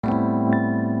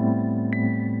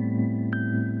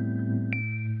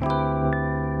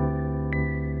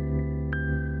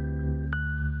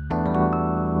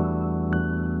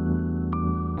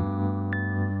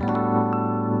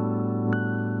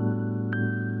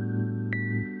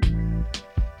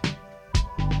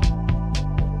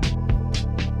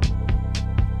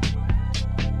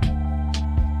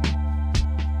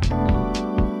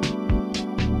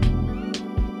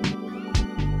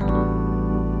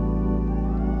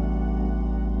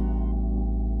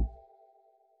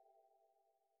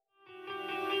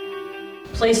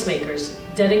placemakers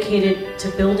dedicated to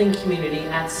building community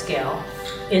at scale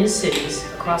in cities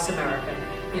across America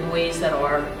in ways that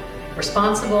are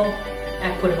responsible,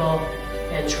 equitable,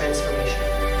 and transformational.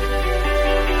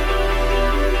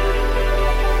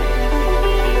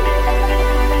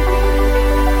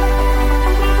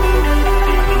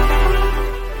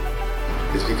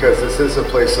 It's because this is a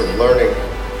place of learning,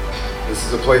 this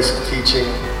is a place of teaching,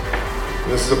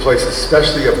 this is a place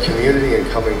especially of community and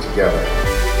coming together.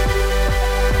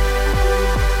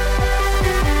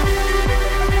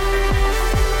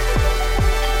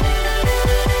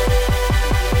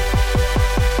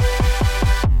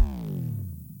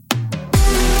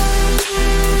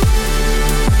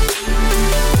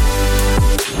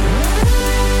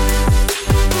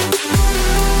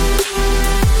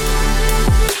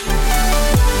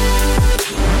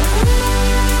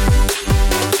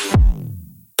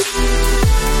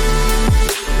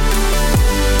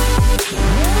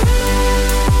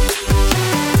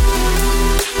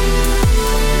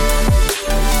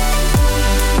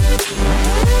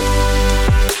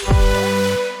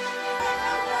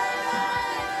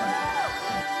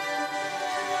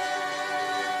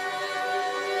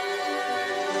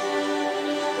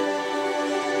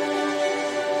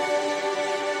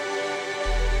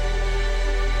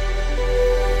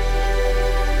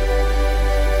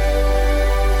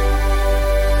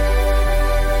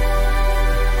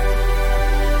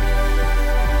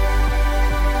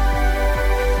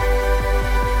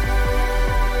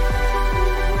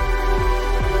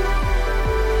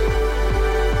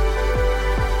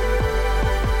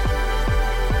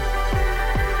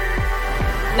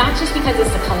 Not just because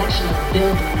it's a collection of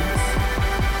buildings,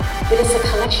 but it's a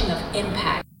collection of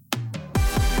impact.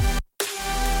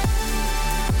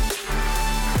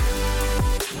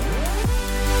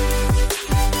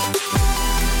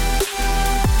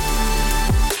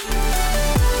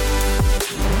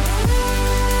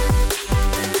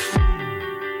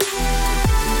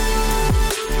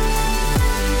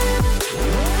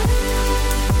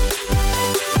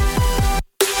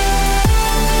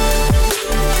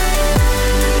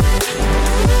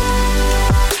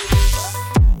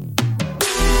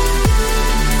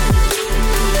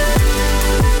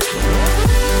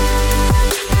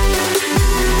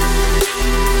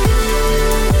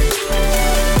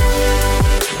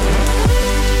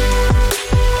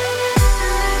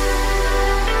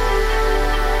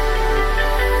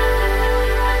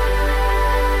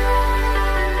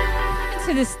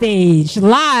 The stage,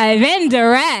 live and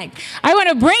direct, I want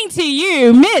to bring to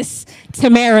you Miss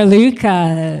Tammira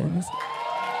Lucas.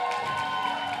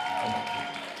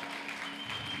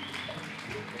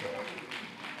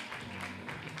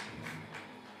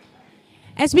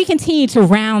 As we continue to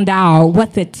round out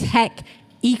what the tech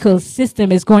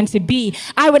ecosystem is going to be,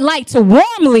 I would like to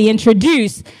warmly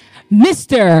introduce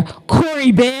Mr.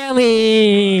 Kory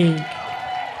Bailey.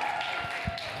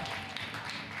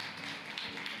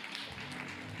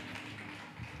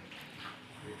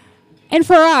 And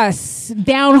for us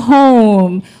down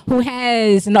home, who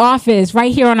has an office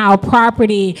right here on our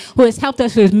property, who has helped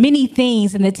us with many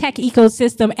things in the tech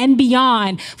ecosystem and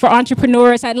beyond for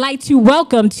entrepreneurs, I'd like to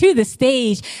welcome to the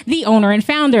stage the owner and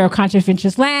founder of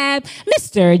Conscientious Lab,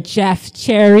 Mr. Jeff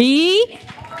Cherry.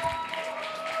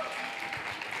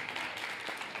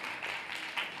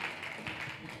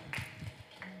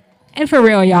 And for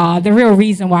real, y'all, the real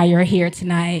reason why you're here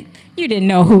tonight, you didn't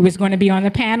know who was going to be on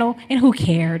the panel, and who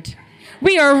cared?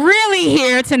 We are really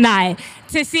here tonight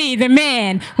to see the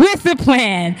man with the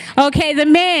plan, okay? The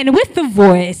man with the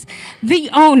voice,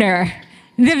 the owner,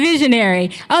 the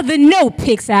visionary of the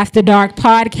NoPixAfterDark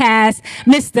podcast,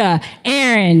 Mr.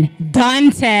 Aaron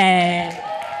Dante.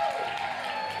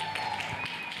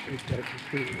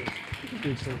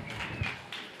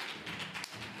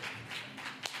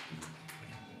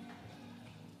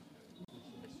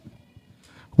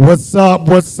 What's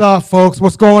up, folks?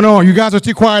 What's going on? You guys are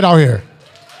too quiet out here.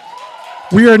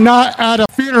 We are not at a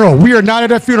funeral. We are not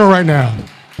at a funeral right now.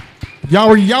 Y'all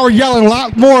were yelling a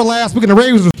lot more last week when the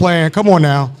Ravens was playing. Come on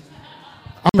now.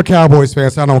 I'm a Cowboys fan,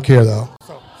 so I don't care, though.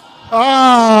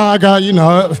 I got,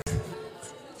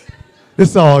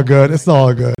 it's all good. It's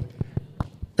all good.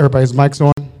 Everybody's mics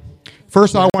on.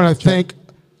 First, I want to thank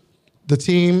the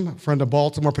team from the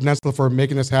Baltimore Peninsula for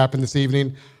making this happen this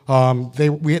evening.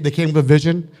 They came with a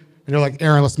vision, and they're like,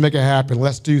 Aaron, let's make it happen.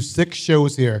 Let's do 6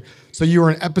 shows here. So you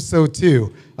were in episode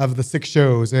 2 of the 6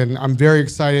 shows, and I'm very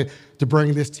excited to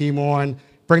bring this team on.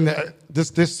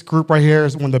 This group right here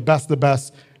is one of the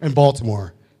best in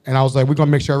Baltimore. And I was like, we're going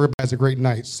to make sure everybody has a great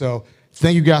night. So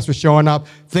thank you guys for showing up.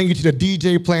 Thank you to the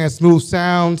DJ playing smooth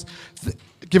sounds.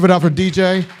 Give it up for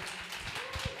DJ,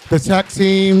 the tech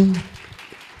team,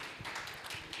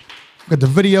 got the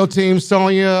video team,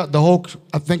 Sonia,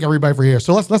 I think everybody for here.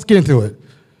 So let's get into it.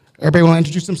 Everybody want to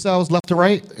introduce themselves left to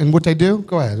right and what they do?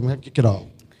 Go ahead, I'm gonna kick it off.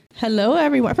 Hello,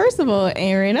 everyone. First of all,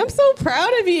 Aaron, I'm so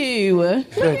proud of you.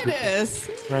 Look at this.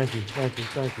 Thank you.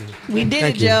 We did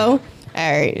it, Joe.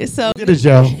 All right, so We did it,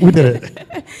 Joe. We did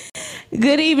it.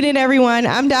 good evening, everyone.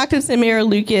 I'm Dr. Tammira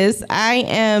Lucas. I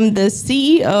am the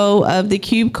CEO of the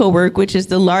Cube Cowork, which is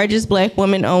the largest Black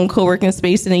woman-owned co-working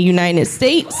space in the United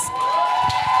States.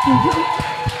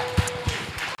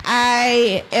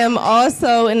 I am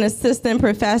also an assistant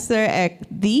professor at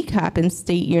the Coppin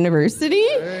State University.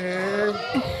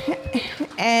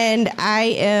 And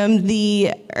I am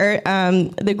the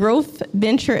growth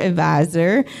venture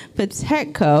advisor for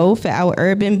TechCo for our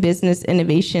Urban Business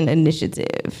Innovation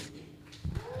Initiative.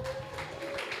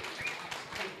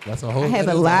 That's a whole. I have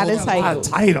a lot of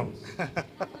titles.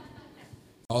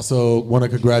 Also, want to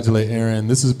congratulate Aaron.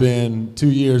 This has been 2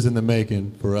 years in the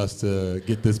making for us to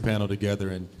get this panel together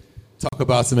and talk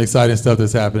about some exciting stuff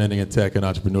that's happening in tech and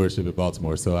entrepreneurship in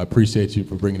Baltimore. So I appreciate you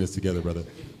for bringing this together, brother.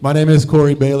 My name is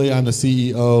Kory Bailey. I'm the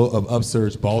CEO of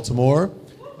UpSurge Baltimore.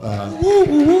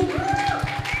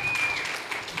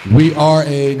 We are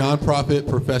a nonprofit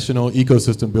professional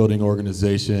ecosystem building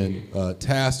organization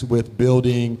tasked with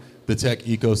building the tech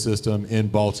ecosystem in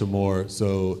Baltimore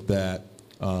so that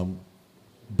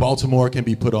Baltimore can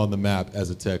be put on the map as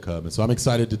a tech hub. And so I'm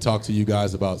excited to talk to you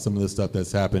guys about some of the stuff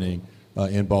that's happening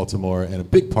in Baltimore. And a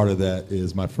big part of that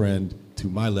is my friend to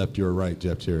my left, your right,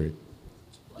 Jeff Cherry.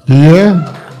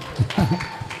 Yeah.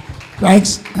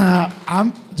 Thanks.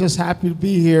 I'm just happy to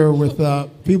be here with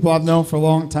people I've known for a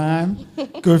long time,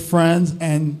 good friends,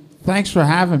 and thanks for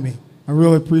having me. I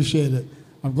really appreciate it.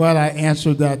 I'm glad I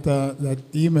answered that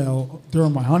email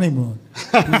during my honeymoon.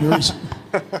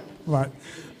 Right.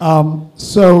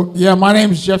 So my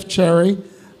name is Jeff Cherry.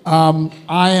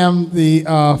 I am the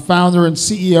founder and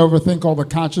CEO of a thing called the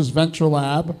Conscious Venture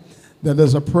Lab. That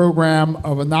is a program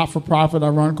of a not-for-profit I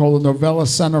run called the Novella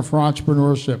Center for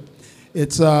Entrepreneurship.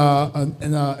 It's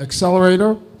an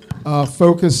accelerator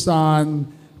focused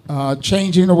on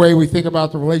changing the way we think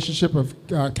about the relationship of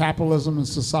capitalism and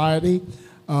society,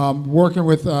 working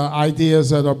with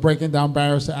ideas that are breaking down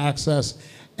barriers to access,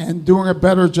 and doing a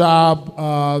better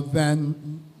job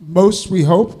than most, we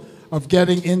hope, of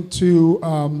getting into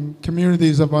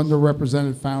communities of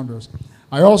underrepresented founders.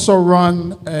 I also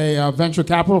run a venture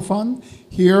capital fund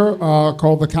here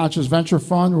called the Conscious Venture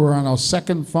Fund. We're on our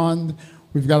second fund.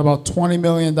 We've got about $20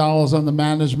 million under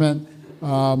management.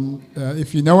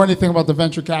 If you know anything about the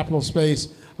venture capital space,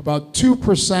 about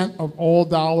 2% of all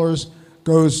dollars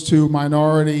goes to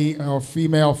minority or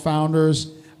female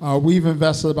founders. We've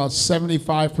invested about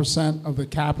 75% of the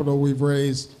capital we've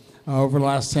raised over the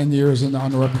last 10 years in the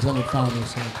underrepresented founders.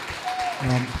 So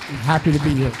I'm happy to be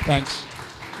here. Thanks.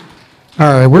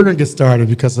 All right, we're going to get started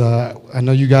because I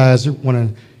know you guys want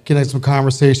to get into some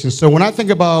conversations. So when I think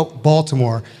about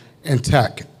Baltimore and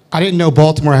tech, I didn't know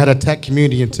Baltimore had a tech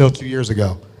community until 2 years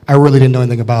ago. I really didn't know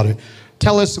anything about it.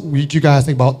 Tell us what you guys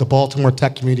think about the Baltimore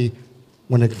tech community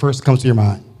when it first comes to your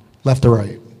mind, left or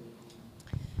right.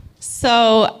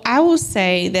 So I will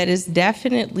say that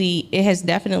it has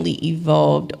definitely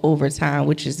evolved over time,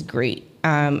 which is great.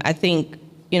 I think,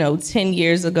 10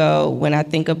 years ago, when I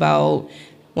think about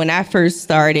when I first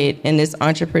started in this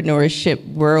entrepreneurship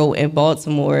world in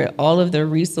Baltimore, all of the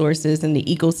resources and the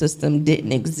ecosystem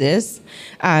didn't exist.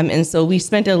 And so we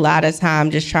spent a lot of time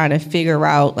just trying to figure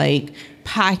out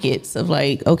pockets of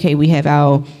okay, we have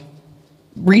our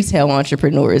retail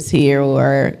entrepreneurs here,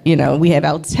 or we have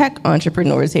our tech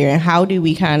entrepreneurs here, and how do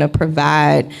we kind of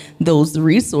provide those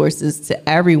resources to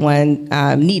everyone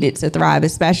needed to thrive,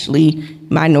 especially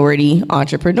minority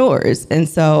entrepreneurs. And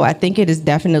so I think it has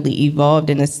definitely evolved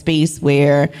in a space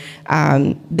where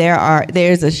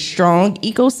there's a strong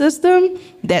ecosystem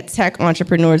that tech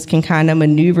entrepreneurs can kind of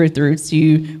maneuver through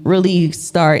to really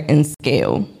start and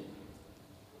scale.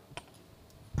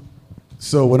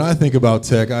 So when I think about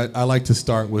tech, I like to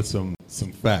start with some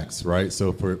facts, right?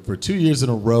 So for 2 years in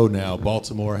a row now,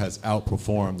 Baltimore has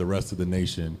outperformed the rest of the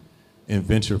nation in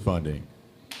venture funding.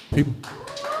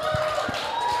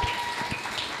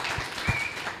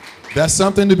 That's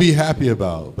something to be happy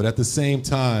about. But at the same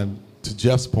time, to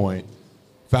Jeff's point,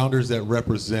 founders that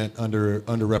represent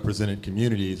underrepresented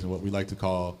communities and what we like to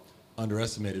call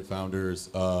underestimated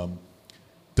founders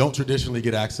don't traditionally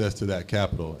get access to that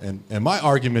capital. And my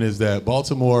argument is that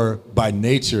Baltimore, by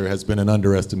nature, has been an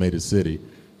underestimated city,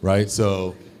 right?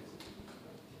 So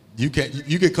you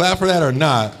can clap for that or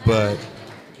not, but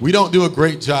we don't do a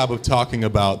great job of talking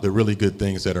about the really good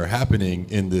things that are happening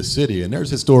in this city. And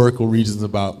there's historical reasons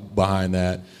behind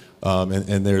that,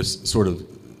 and there's sort of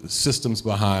systems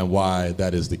behind why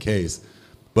that is the case.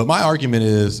 But my argument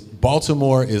is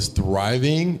Baltimore is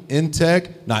thriving in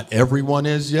tech. Not everyone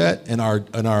is yet. And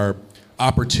our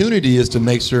opportunity is to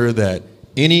make sure that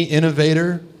any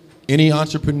innovator, any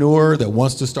entrepreneur that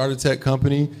wants to start a tech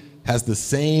company has the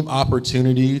same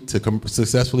opportunity to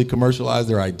successfully commercialize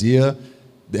their idea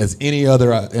as any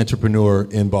other entrepreneur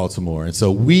in Baltimore. And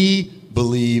so we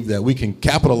believe that we can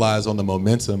capitalize on the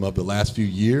momentum of the last few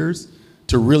years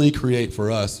to really create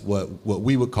for us what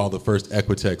we would call the first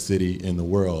Equitech city in the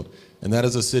world. And that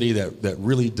is a city that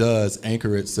really does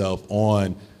anchor itself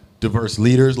on diverse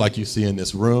leaders like you see in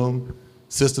this room,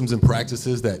 systems and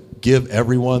practices that give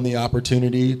everyone the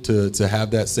opportunity to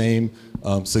have that same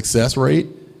success rate,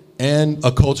 and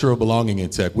a culture of belonging in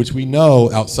tech, which we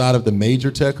know outside of the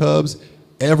major tech hubs,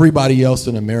 everybody else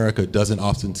in America doesn't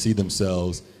often see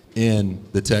themselves in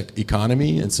the tech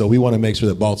economy. And so we want to make sure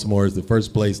that Baltimore is the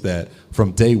first place that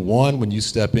from day one, when you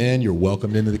step in, you're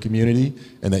welcomed into the community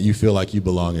and that you feel like you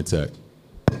belong in tech.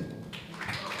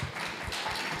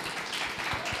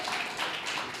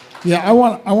 Yeah, I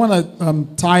want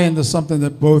to tie into something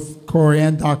that both Kory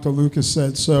and Dr. Lucas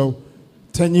said. So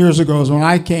 10 years ago is when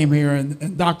I came here,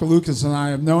 and Dr. Lucas and I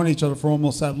have known each other for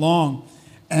almost that long.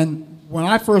 And when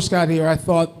I first got here, I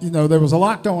thought, there was a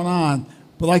lot going on.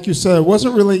 But like you said, it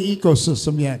wasn't really an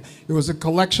ecosystem yet. It was a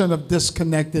collection of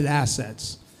disconnected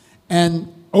assets.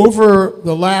 And over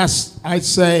the last, I'd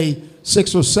say,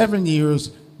 6 or 7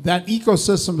 years, that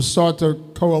ecosystem has started to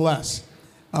coalesce.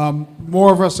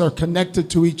 More of us are connected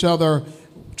to each other,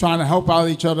 trying to help out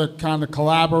each other, kind of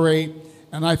collaborate.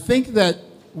 And I think that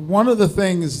one of the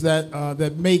things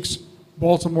that makes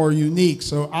Baltimore unique,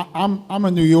 so I'm a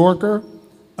New Yorker,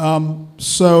 I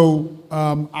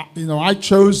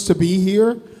chose to be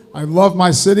here. I love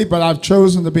my city, but I've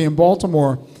chosen to be in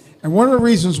Baltimore. And one of the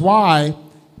reasons why,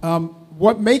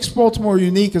 what makes Baltimore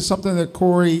unique is something that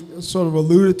Kory sort of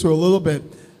alluded to a little bit,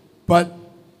 but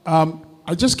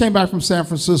I just came back from San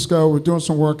Francisco. We're doing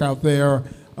some work out there.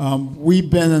 We've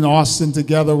been in Austin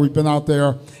together. We've been out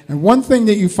there. And one thing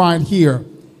that you find here,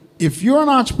 if you're an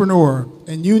entrepreneur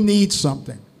and you need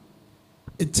something,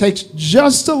 it takes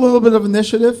just a little bit of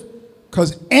initiative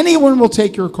because anyone will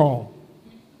take your call.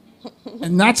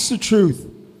 And that's the truth.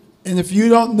 And if you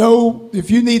don't know, if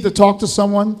you need to talk to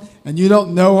someone and you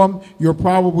don't know them, you're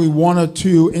probably 1 or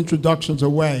 2 introductions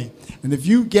away. And if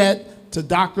you get to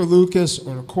Dr. Lucas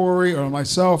or to Kory or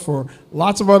myself or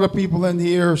lots of other people in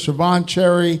here, Siobhan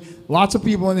Cherry, lots of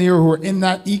people in here who are in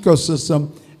that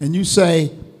ecosystem, and you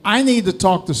say, I need to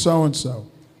talk to so-and-so,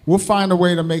 we'll find a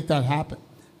way to make that happen.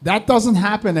 That doesn't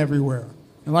happen everywhere.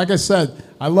 And like I said,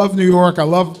 I love New York, I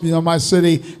love my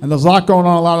city, and there's a lot going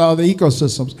on in a lot of other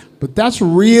ecosystems. But that's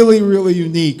really, really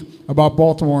unique about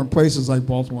Baltimore and places like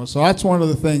Baltimore. So that's one of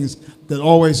the things that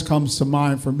always comes to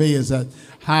mind for me is that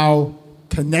how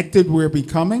connected we're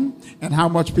becoming and how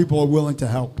much people are willing to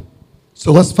help.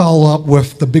 So let's follow up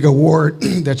with the big award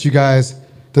that you guys,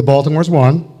 the Baltimore's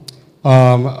won.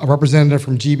 A representative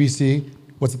from GBC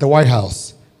was at the White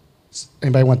House.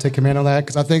 Anybody want to take command on that?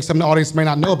 Because I think some of the audience may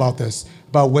not know about this,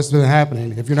 about what's been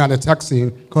happening. If you're not in the tech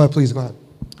scene, go ahead, please, go ahead.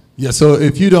 Yeah, so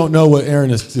if you don't know what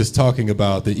Aaron is talking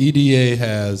about, the EDA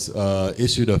has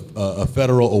issued a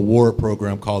federal award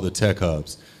program called the Tech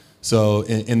Hubs. So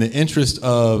in the interest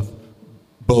of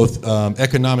both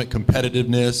economic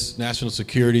competitiveness, national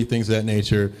security, things of that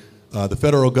nature, the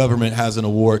federal government has an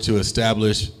award to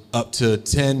establish up to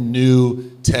 10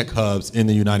 new tech hubs in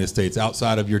the United States,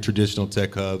 outside of your traditional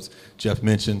tech hubs. Jeff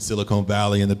mentioned Silicon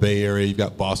Valley in the Bay Area, you've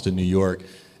got Boston, New York,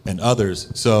 and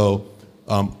others. So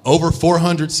over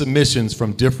 400 submissions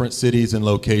from different cities and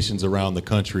locations around the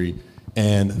country,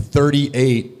 and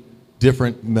 38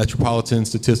 different metropolitan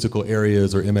statistical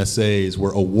areas, or MSAs,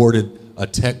 were awarded a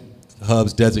tech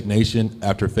hubs designation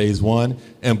after phase 1,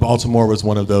 and Baltimore was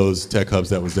one of those tech hubs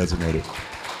that was designated.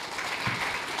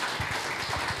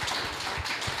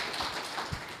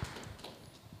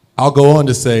 I'll go on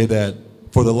to say that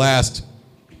for the last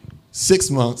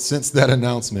 6 months since that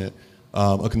announcement,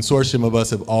 a consortium of us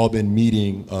have all been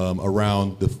meeting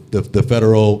around the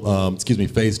federal,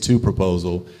 phase 2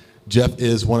 proposal. Jeff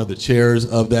is one of the chairs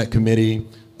of that committee.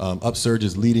 UpSurge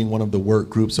is leading one of the work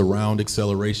groups around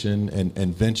acceleration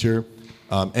and venture.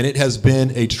 And it has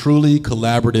been a truly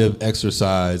collaborative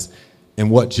exercise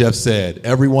in what Jeff said.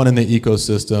 Everyone in the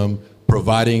ecosystem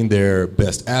providing their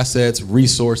best assets,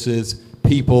 resources,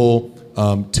 people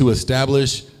to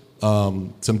establish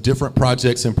some different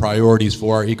projects and priorities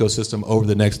for our ecosystem over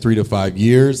the next 3 to 5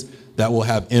 years that will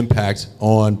have impact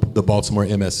on the Baltimore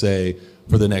MSA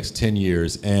for the next 10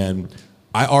 years. And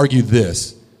I argue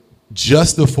this,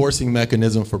 just the forcing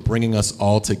mechanism for bringing us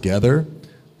all together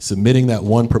submitting that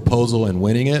one proposal and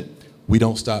winning it. We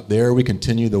don't stop there. We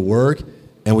continue the work,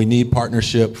 and we need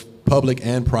partnership, public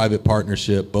and private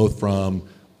partnership, both from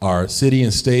our city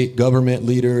and state government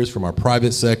leaders, from our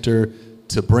private sector,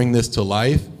 to bring this to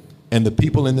life. And the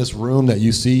people in this room that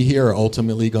you see here are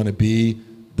ultimately going to be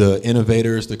the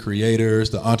innovators, the creators,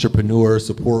 the entrepreneurs,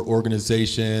 support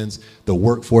organizations, the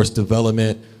workforce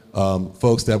development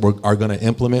folks that are going to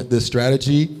implement this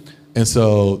strategy. And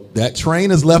so that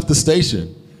train has left the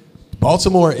station.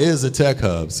 Baltimore is a tech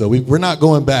hub, so we're not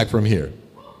going back from here.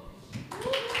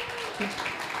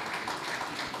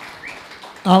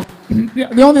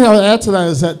 The only thing I would add to that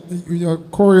is that,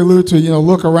 Kory alluded to,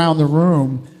 look around the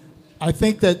room. I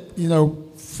think that,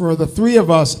 for the three of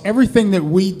us, everything that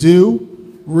we do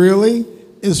really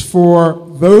is for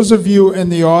those of you in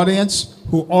the audience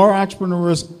who are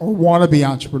entrepreneurs or want to be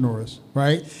entrepreneurs,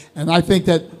 right? And I think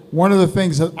that one of the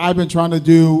things that I've been trying to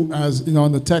do as,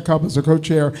 in the Tech Hub as a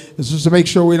co-chair is just to make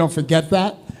sure we don't forget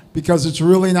that, because it's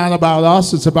really not about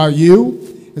us, it's about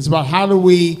you. It's about how do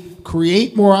we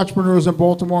create more entrepreneurs in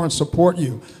Baltimore and support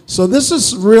you. So this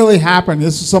is really happening.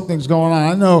 This is something that's going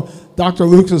on. I know Dr.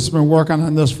 Lucas has been working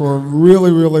on this for a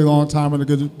really, really long time and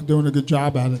doing a good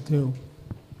job at it too.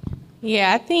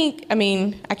 Yeah, I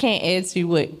can't add to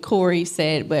what Kory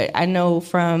said, but I know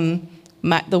from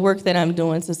the work that I'm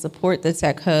doing to support the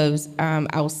tech hubs,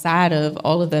 outside of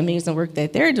all of the amazing work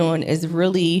that they're doing, is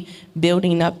really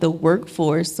building up the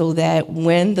workforce so that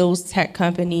when those tech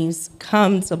companies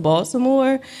come to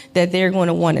Baltimore, that they're going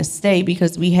to want to stay,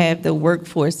 because we have the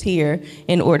workforce here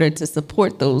in order to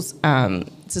support those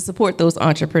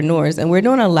entrepreneurs. And we're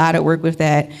doing a lot of work with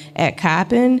that at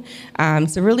Coppin,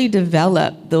 to really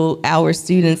develop our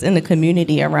students in the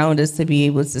community around us to be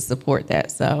able to support that.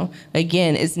 So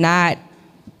again,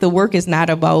 the work is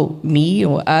not about me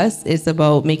or us. It's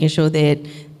about making sure that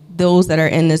those that are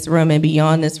in this room and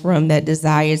beyond this room that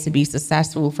desire to be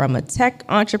successful, from a tech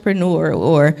entrepreneur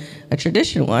or a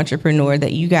traditional entrepreneur,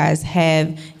 that you guys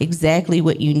have exactly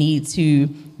what you need to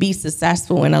be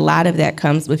successful. And a lot of that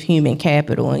comes with human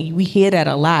capital. And we hear that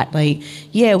a lot. Like,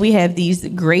 yeah, we have these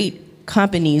great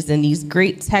companies and these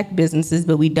great tech businesses,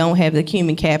 but we don't have the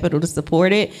human capital to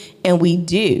support it. And we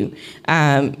do.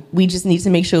 We just need to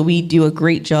make sure we do a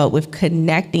great job with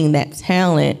connecting that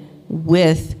talent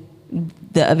with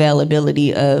the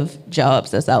availability of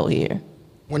jobs that's out here.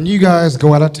 When you guys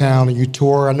go out of town and you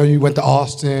tour, I know you went to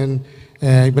Austin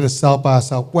and you've been to South by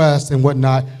Southwest and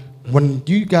whatnot. When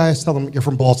you guys tell them you're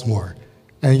from Baltimore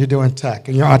and you're doing tech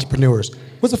and you're entrepreneurs,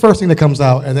 what's the first thing that comes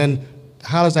out? And then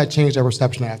how does that change their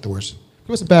reception afterwards?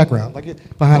 Give us a background, like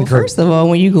behind the curtain. First of all,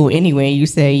 when you go anywhere and you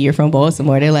say you're from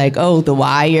Baltimore, they're like, oh, The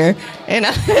Wire. And,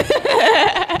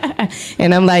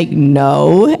 and I'm like,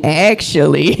 no,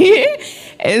 actually.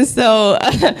 And so,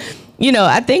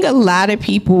 I think a lot of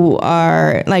people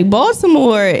are, like,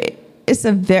 Baltimore,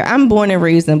 I'm born and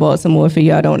raised in Baltimore, for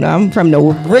y'all don't know. I'm from the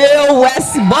real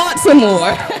West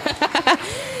Baltimore.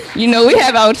 We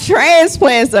have our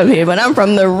transplants up here, but I'm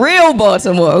from the real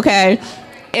Baltimore, okay?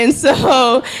 And so,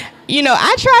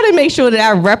 I try to make sure that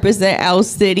I represent our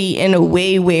city in a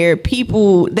way where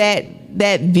people,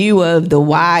 that view of The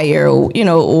Wire,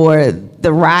 or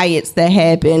the riots that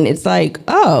happen, it's like,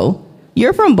 oh,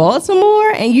 you're from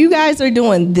Baltimore and you guys are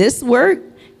doing this work?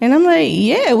 And I'm like,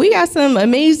 yeah, we got some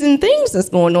amazing things that's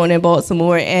going on in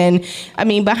Baltimore. And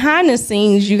behind the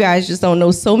scenes, you guys just don't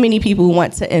know, so many people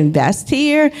want to invest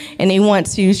here and they want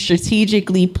to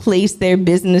strategically place their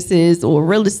businesses or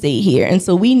real estate here. And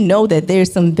so we know that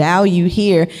there's some value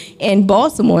here in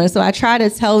Baltimore. And so I try to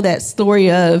tell that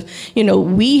story of,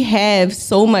 we have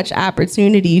so much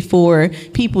opportunity for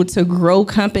people to grow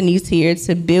companies here,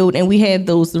 to build, and we have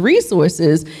those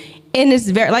resources. And it's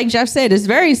very, like Jeff said, it's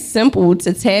very simple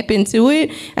to tap into it.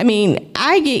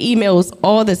 I get emails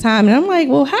all the time and I'm like,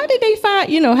 well, how did they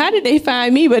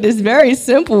find me? But it's very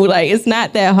simple. Like, it's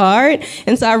not that hard.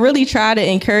 And so I really try to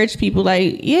encourage people,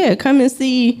 like, yeah, come and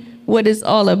see what it's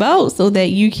all about so that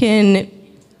you can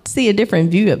see a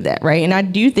different view of that, right? And I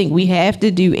do think we have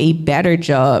to do a better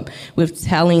job with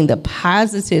telling the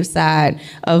positive side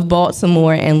of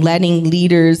Baltimore and letting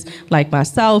leaders like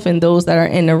myself and those that are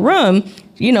in the room,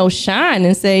 shine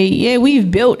and say, yeah,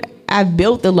 I've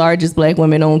built the largest Black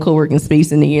women-owned co-working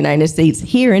space in the United States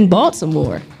here in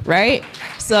Baltimore, right?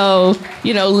 So,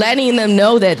 letting them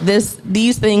know that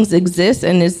these things exist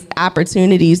and this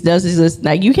opportunities does exist.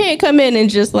 Like, you can't come in and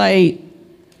just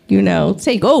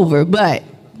take over, but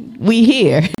we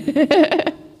here.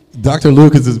 Dr.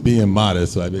 Lucas is being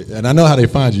modest, and I know how they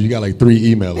find you. You got like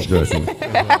 3 email addresses.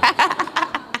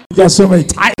 You got so many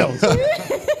titles.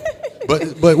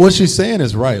 But what she's saying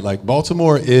is right. Like,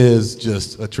 Baltimore is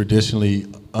just a traditionally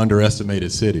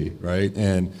underestimated city, right?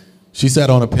 And she sat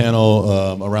on a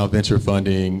panel around venture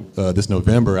funding this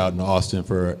November out in Austin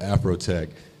for Afrotech,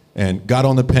 and got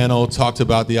on the panel, talked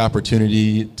about the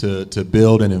opportunity to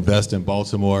build and invest in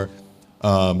Baltimore.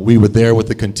 We were there with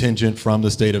the contingent from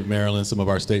the state of Maryland, some of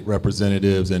our state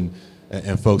representatives and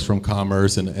folks from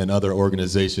Commerce and other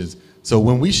organizations. So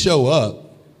when we show up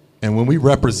and when we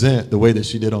represent the way that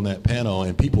she did on that panel,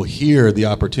 and people hear the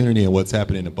opportunity and what's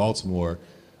happening in Baltimore,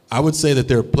 I would say that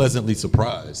they're pleasantly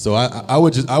surprised. So I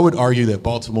would argue that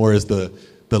Baltimore is the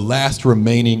last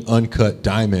remaining uncut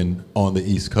diamond on the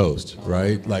East Coast,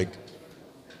 right? Like,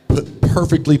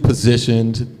 perfectly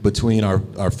positioned between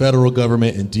our federal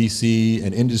government and DC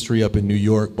and industry up in New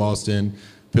York, Boston,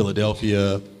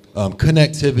 Philadelphia,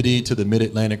 connectivity to the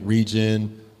Mid-Atlantic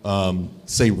region,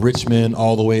 say Richmond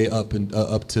all the way up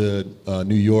to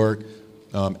New York,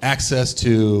 access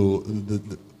to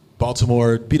the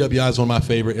Baltimore. BWI is one of my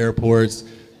favorite airports.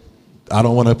 I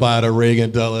don't want to fly to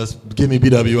Reagan, Dulles. Give me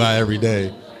BWI every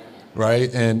day,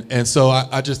 right? And so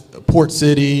I just, Port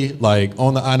City, like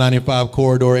on the I-95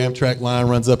 corridor, Amtrak line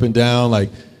runs up and down.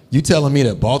 Like, you telling me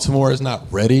that Baltimore is not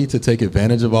ready to take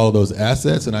advantage of all of those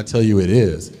assets? And I tell you it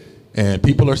is. And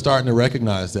people are starting to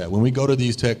recognize that. When we go to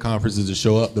these tech conferences and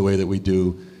show up the way that we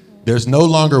do, there's no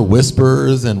longer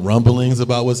whispers and rumblings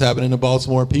about what's happening in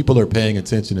Baltimore. People are paying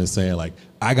attention and saying, like,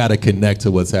 I got to connect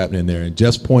to what's happening there. And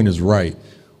Jeff's point is right.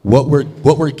 What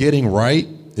we're getting right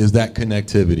is that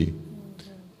connectivity.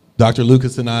 Dr.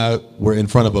 Lucas and I were in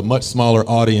front of a much smaller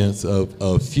audience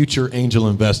of future angel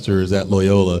investors at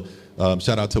Loyola.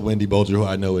 Shout out to Wendy Bolger, who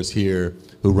I know is here,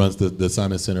 who runs the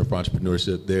Simon Center for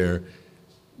Entrepreneurship there.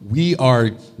 We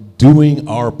are doing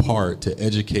our part to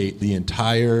educate the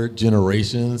entire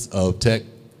generations of tech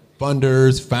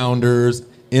funders, founders,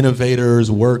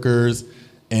 innovators, workers,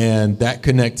 and that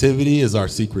connectivity is our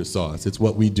secret sauce. It's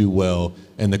what we do well,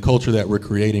 and the culture that we're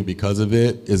creating because of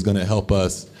it is going to help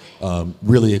us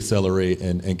really accelerate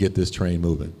and get this train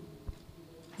moving.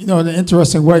 You know, in an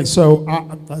interesting way, so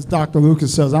as Dr.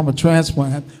 Lucas says, I'm a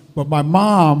transplant, but my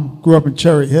mom grew up in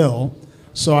Cherry Hill,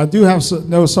 so I do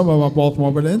know some about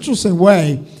Baltimore, but in an interesting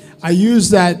way, I use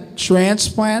that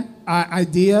transplant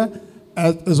idea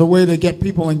as a way to get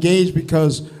people engaged,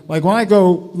 because like when I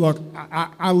go, look,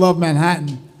 I love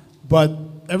Manhattan, but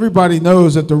everybody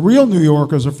knows that the real New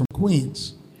Yorkers are from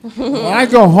Queens. When I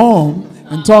go home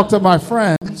and talk to my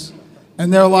friends,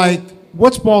 and they're like,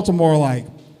 what's Baltimore like?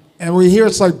 And we hear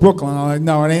it's like Brooklyn. I'm like,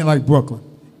 no, it ain't like Brooklyn.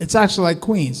 It's actually like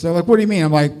Queens. They're like, what do you mean?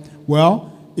 I'm like, well,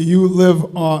 you live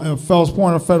in Fells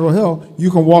Point or Federal Hill,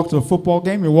 you can walk to the football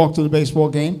game, you walk to the baseball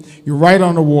game, you're right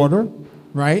on the water,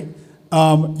 right?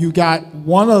 You got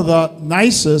one of the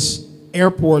nicest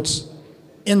airports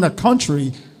in the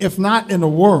country, if not in the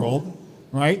world,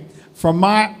 right? From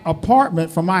my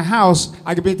apartment, from my house,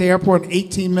 I could be at the airport in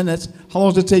 18 minutes. How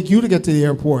long does it take you to get to the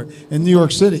airport in New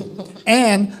York City?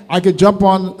 And I could jump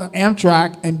on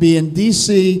Amtrak and be in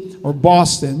DC or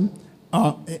Boston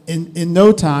in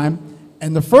no time.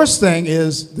 And the first thing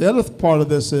is, the other part of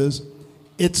this is,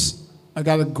 I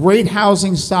got a great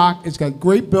housing stock, it's got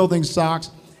great building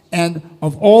stocks, and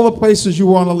of all the places you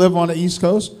want to live on the East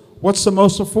Coast, what's the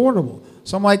most affordable?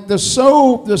 So I'm like, there's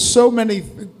so many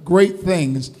great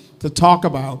things to talk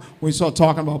about when we start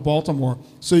talking about Baltimore.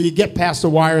 So you get past the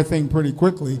wire thing pretty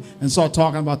quickly and start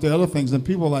talking about the other things, and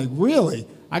people are like, really?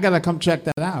 I got to come check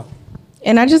that out.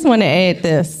 And I just want to add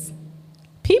this.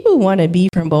 People want to be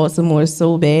from Baltimore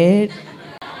so bad.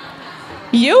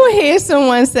 You'll hear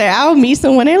someone say, I'll meet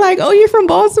someone, they're like, oh, you're from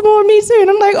Baltimore? Me too. And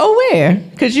I'm like, oh, where?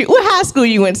 Because what high school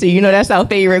you went to? You know, that's our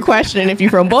favorite question if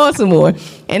you're from Baltimore.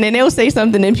 And then they'll say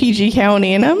something in PG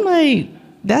County, and I'm like,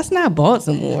 that's not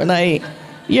Baltimore. Like,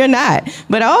 you're not.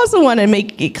 But I also want to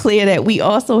make it clear that we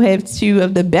also have two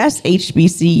of the best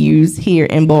HBCUs here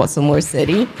in Baltimore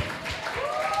City.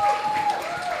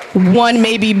 One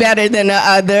may be better than the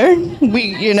other,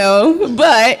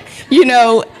 but,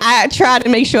 I try to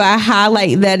make sure I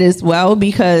highlight that as well,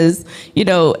 because,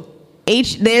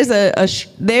 there's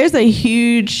a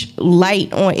huge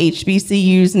light on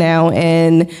HBCUs now,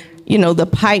 and, the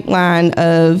pipeline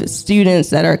of students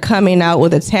that are coming out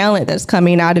with a talent that's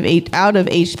coming out of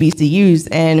HBCUs.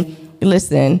 And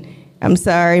listen, I'm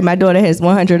sorry, my daughter has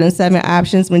 107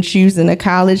 options when choosing a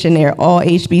college, and they're all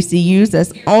HBCUs.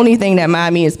 That's the only thing that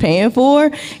Miami is paying for.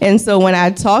 And so when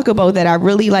I talk about that, I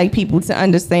really like people to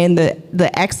understand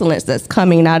the excellence that's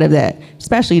coming out of that,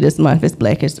 especially this month. It's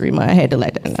Black History Month. I had to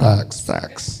let that know.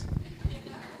 Facts.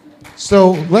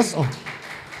 So let's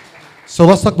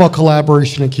talk about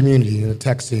collaboration and community in the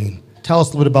tech scene. Tell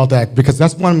us a little bit about that, because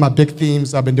that's one of my big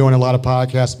themes. I've been doing a lot of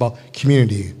podcasts about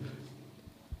community.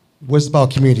 What's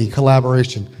about community,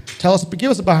 collaboration?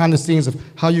 Give us a behind the scenes of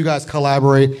how you guys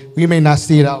collaborate. We may not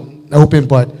see it out in the open,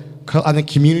 but I think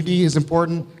community is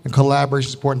important and collaboration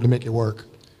is important to make it work.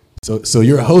 So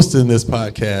you're hosting this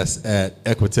podcast at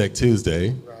Equitech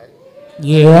Tuesday. Right.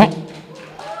 Yeah.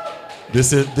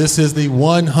 This is the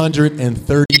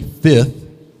 135th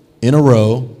in a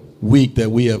row week that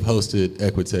we have hosted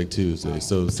Equitech Tuesday.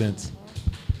 So since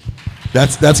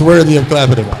that's worthy of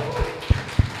clapping about.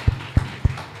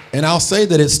 And I'll say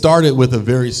that it started with a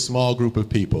very small group of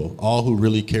people, all who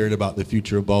really cared about the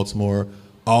future of Baltimore,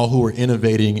 all who were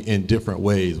innovating in different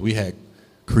ways. We had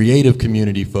creative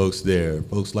community folks there,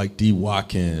 folks like Dee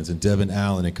Watkins and Devin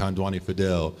Allen and Kondwani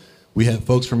Fidel. We had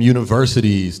folks from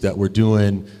universities that were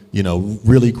doing,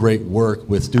 really great work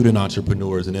with student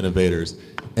entrepreneurs and innovators.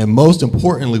 And most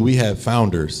importantly, we had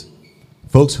founders,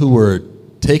 folks who were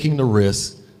taking the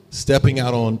risk, stepping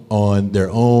out on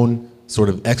their own sort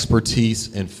of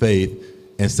expertise and faith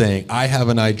and saying, I have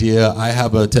an idea, I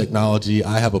have a technology,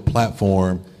 I have a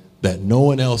platform that no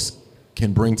one else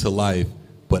can bring to life,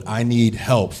 but I need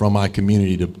help from my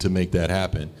community to make that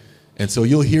happen. And so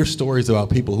you'll hear stories about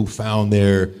people who found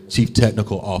their chief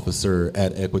technical officer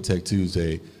at Equitech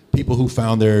Tuesday, people who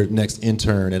found their next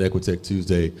intern at Equitech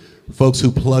Tuesday, folks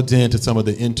who plugged into some of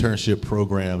the internship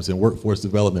programs and workforce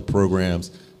development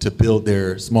programs to build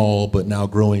their small but now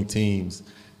growing teams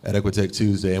at Equitech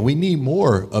Tuesday. And we need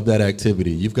more of that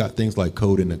activity. You've got things like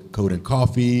Code and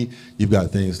Coffee, you've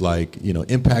got things like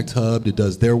Impact Hub that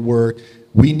does their work.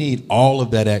 We need all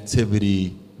of that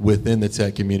activity within the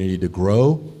tech community to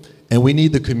grow. And we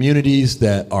need the communities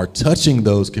that are touching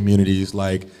those communities,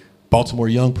 like Baltimore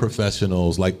Young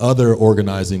Professionals, like other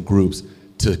organizing groups,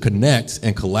 to connect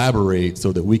and collaborate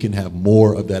so that we can have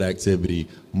more of that activity,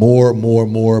 more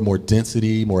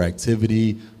density, more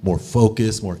activity, more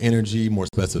focus, more energy, more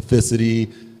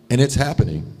specificity, and it's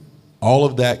happening. All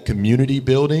of that community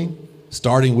building,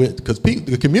 starting with, because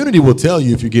the community will tell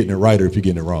you if you're getting it right or if you're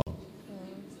getting it wrong.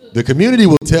 The community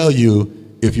will tell you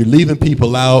if you're leaving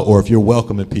people out or if you're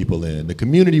welcoming people in. The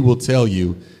community will tell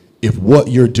you if what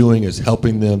you're doing is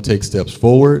helping them take steps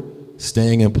forward,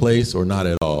 staying in place, or not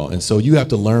at all. And so you have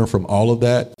to learn from all of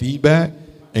that feedback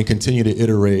and continue to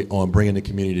iterate on bringing the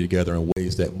community together in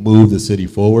ways that move the city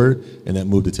forward and that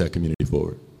move the tech community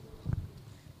forward.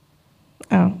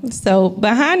 So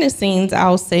behind the scenes,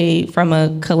 I'll say from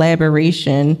a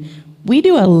collaboration, we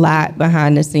do a lot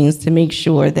behind the scenes to make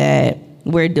sure that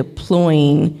we're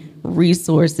deploying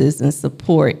resources and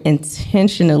support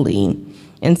intentionally.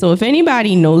 And so if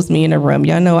anybody knows me in the room,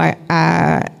 y'all know I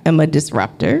am a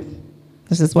disruptor.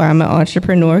 This is why I'm an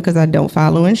entrepreneur, because I don't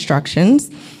follow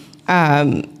instructions.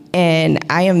 And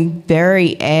I am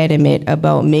very adamant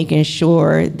about making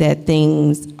sure that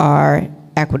things are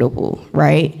equitable,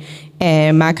 right?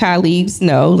 And my colleagues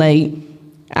know,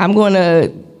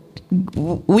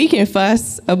 we can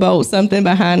fuss about something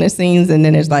behind the scenes, and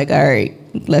then it's like, all right,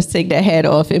 let's take that hat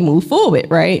off and move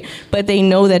forward, right? But they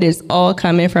know that it's all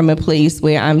coming from a place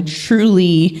where I'm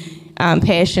truly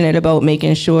passionate about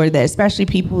making sure that especially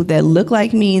people that look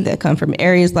like me, that come from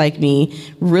areas like me,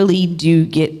 really do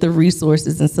get the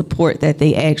resources and support that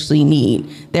they actually need.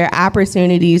 There are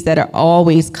opportunities that are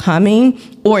always coming,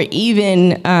 or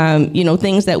even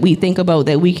things that we think about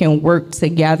that we can work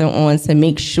together on to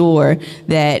make sure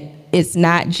that it's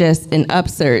not just an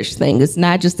UpSurge thing. It's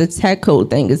not just a tech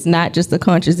code thing. It's not just a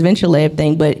Conscious Venture Lab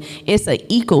thing, but it's an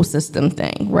ecosystem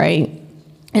thing, right?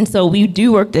 And so we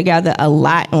do work together a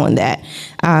lot on that.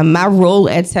 My role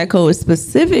at TechCo is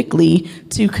specifically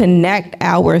to connect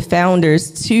our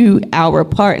founders to our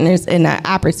partners and the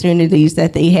opportunities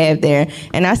that they have there.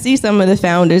 And I see some of the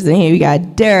founders in here. We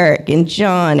got Derek and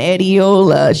John,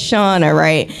 Adiola, Shauna,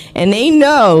 right? And they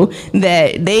know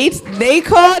that they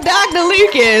call Dr.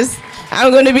 Lucas.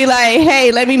 I'm going to be like,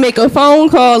 hey, let me make a phone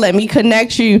call. Let me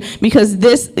connect you, because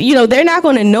this, they're not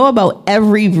going to know about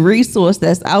every resource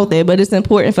that's out there, but it's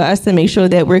important for us to make sure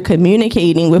that we're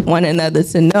communicating with one another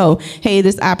to know, hey,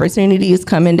 this opportunity is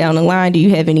coming down the line. Do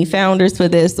you have any founders for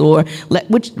this? Or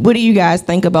what do you guys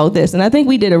think about this? And I think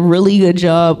we did a really good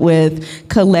job with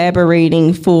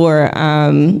collaborating for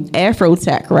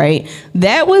Afrotech, right?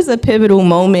 That was a pivotal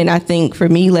moment, I think, for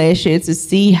me last year, to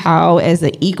see how, as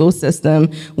an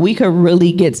ecosystem, we could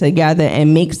really get together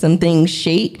and make some things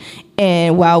shake.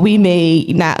 And while we may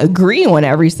not agree on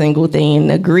every single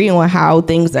thing, agree on how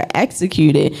things are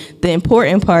executed, the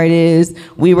important part is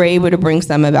we were able to bring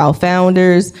some of our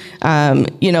founders,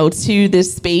 to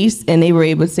this space, and they were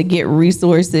able to get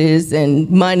resources and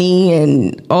money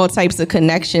and all types of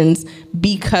connections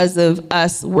because of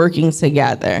us working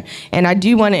together. And I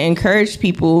do want to encourage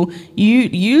people, you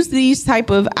use these type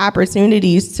of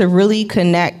opportunities to really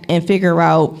connect and figure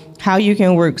out how you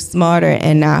can work smarter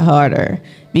and not harder.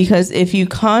 Because if you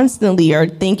constantly are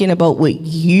thinking about what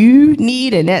you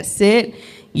need and that's it,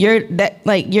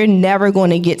 you're never going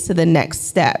to get to the next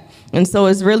step. And so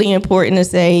it's really important to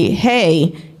say,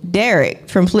 hey, Derek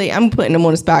from I'm putting him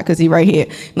on the spot because he's right here.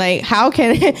 Like, how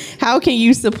can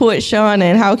you support Shauna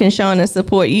and how can Shauna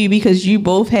support you? Because you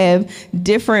both have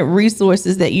different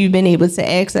resources that you've been able to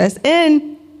access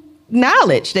and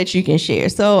knowledge that you can share.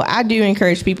 So I do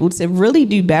encourage people to really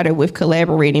do better with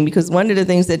collaborating, because one of the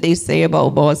things that they say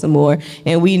about Baltimore,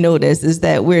 and we know this, is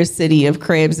that we're a city of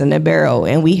crabs in a barrel,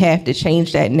 and we have to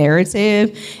change that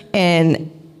narrative.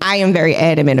 And I am very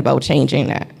adamant about changing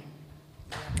that.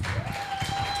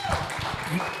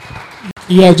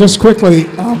 Yeah, just quickly,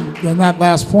 on that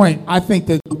last point, I think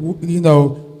that,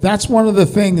 that's one of the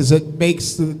things that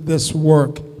makes this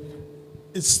work.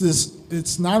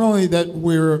 It's not only that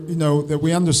that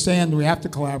we understand we have to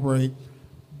collaborate,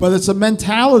 but it's a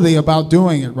mentality about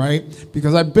doing it, right?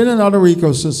 Because I've been in other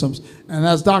ecosystems, and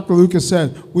as Dr. Lucas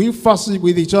said, we fuss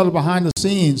with each other behind the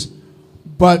scenes,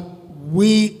 but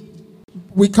we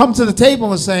come to the table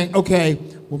and saying, okay,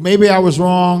 well, maybe I was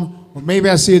wrong, or maybe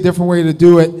I see a different way to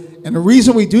do it. And the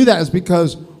reason we do that is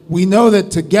because we know that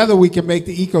together we can make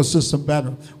the ecosystem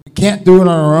better. We can't do it on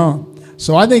our own.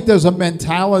 So I think there's a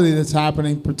mentality that's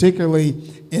happening, particularly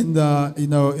in the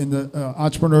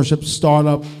entrepreneurship,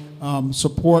 startup,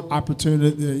 support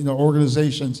opportunity,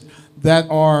 organizations that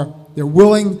they're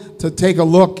willing to take a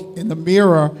look in the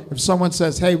mirror if someone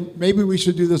says, hey, maybe we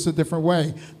should do this a different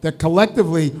way. That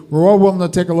collectively, we're all willing to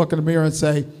take a look in the mirror and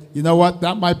say, you know what,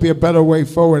 that might be a better way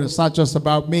forward. It's not just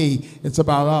about me, it's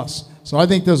about us. So I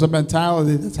think there's a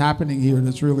mentality that's happening here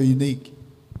that's really unique.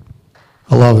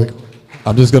 I love it.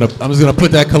 I'm just gonna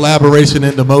put that collaboration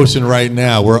into motion right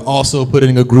now. We're also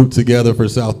putting a group together for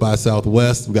South by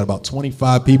Southwest. We've got about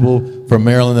 25 people from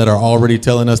Maryland that are already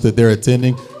telling us that they're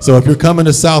attending. So if you're coming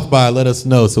to South by, let us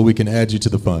know so we can add you to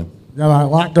the fun. Got a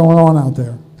lot going on out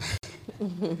there.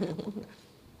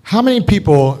 How many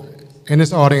people in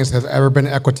this audience have ever been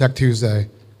to Equitech Tuesday?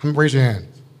 Raise your hand.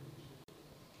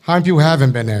 How many people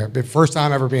haven't been there? First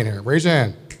time ever being here? Raise your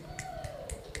hand.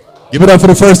 Give it up for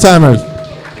the first timers.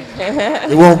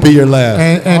 It won't be your last.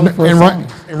 And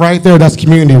right there, that's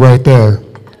community right there.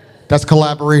 That's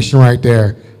collaboration right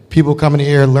there. People coming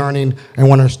here, learning, and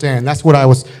want to understand. That's why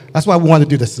we wanted to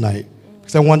do this tonight.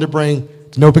 Because I wanted to bring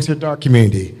the NoPixAfterDark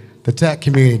community, the tech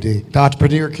community, the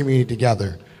entrepreneur community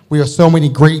together. We have so many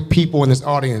great people in this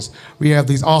audience. We have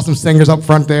these awesome singers up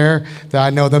front there that I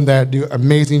know them that do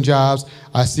amazing jobs.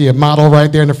 I see a model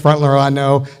right there in the front row I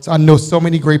know. So I know so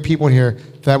many great people in here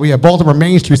that we have Baltimore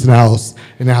Main Streets in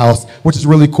the house, which is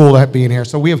really cool that being here.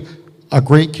 So we have a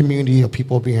great community of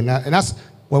people being that. And that's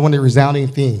one of the resounding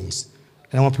themes.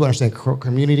 And I want people to understand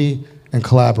community and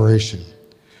collaboration.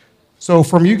 So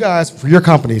from you guys, for your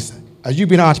companies, as you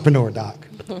being an entrepreneur, Doc,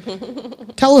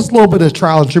 tell us a little bit of the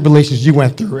trials and tribulations you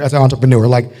went through as an entrepreneur.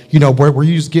 Like, where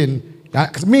you just getting,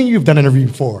 because me and you have done an interview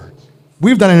before.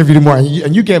 We've done an interview more,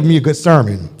 and you gave me a good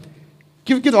sermon.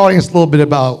 Give the audience a little bit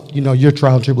about, your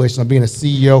trial and tribulations of being a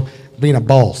CEO, being a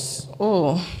boss.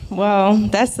 Oh, well, I'm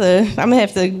going to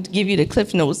have to give you the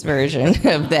Cliff Notes version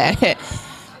of that.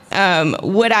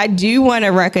 What I do want to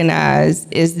recognize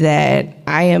is that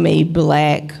I am a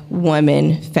Black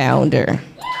woman founder.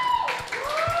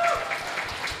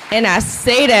 And I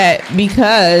say that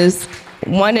because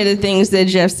one of the things that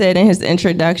Jeff said in his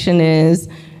introduction is,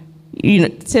 we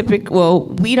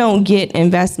don't get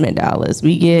investment dollars.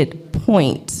 We get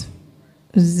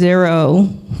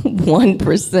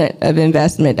 0.01% of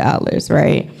investment dollars,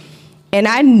 right? And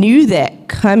I knew that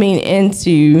coming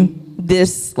into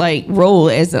this role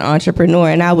as an entrepreneur,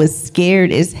 and I was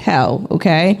scared as hell,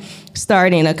 okay?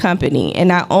 Starting a company. And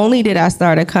not only did I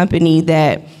start a company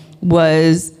that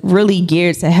was really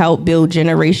geared to help build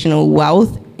generational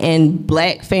wealth in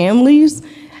Black families,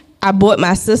 I brought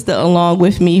my sister along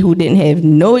with me who didn't have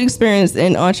no experience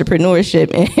in entrepreneurship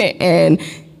and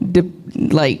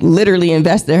literally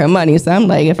invested her money. So I'm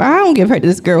like, if I don't give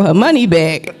this girl her money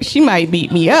back, she might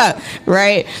beat me up,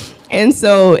 right? And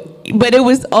so, but it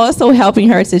was also helping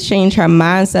her to change her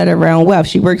mindset around wealth.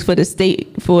 She works for the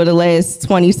state for the last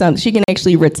 20-something. She can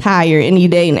actually retire any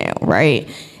day now, right?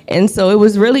 And so it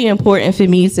was really important for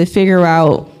me to figure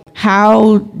out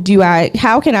how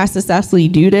can I successfully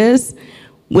do this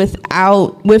with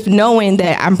knowing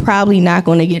that I'm probably not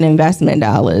going to get investment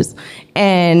dollars.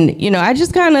 And, I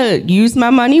just kind of used my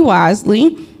money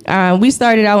wisely. We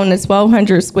started out in a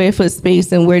 1,200 square foot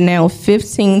space, and we're now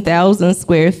 15,000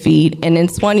 square feet. And in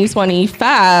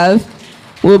 2025,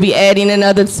 we'll be adding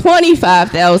another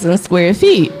 25,000 square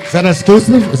feet. Is that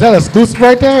exclusive? Is that exclusive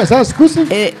right there? Is that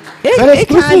exclusive? It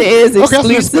kind of is exclusive.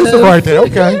 Okay, that's exclusive right there.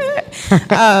 Okay.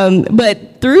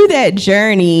 But through that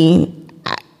journey,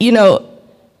 you know,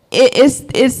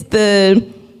 it's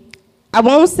the, I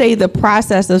won't say the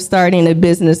process of starting a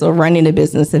business or running a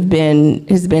business has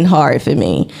been hard for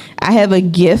me. I have a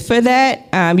gift for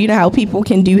that. You know how people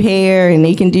can do hair and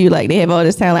they can do, like, they have all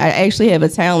this talent. I actually have a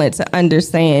talent to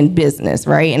understand business,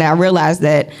 right? And I realized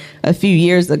that a few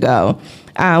years ago.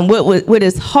 What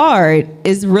is hard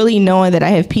is really knowing that I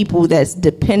have people that's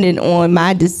dependent on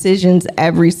my decisions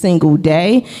every single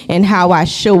day and how I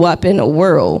show up in the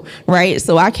world, right?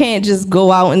 So I can't just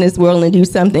go out in this world and do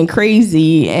something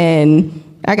crazy, and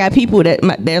I got people that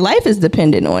their life is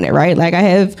dependent on it, right? Like I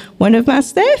have one of my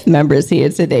staff members here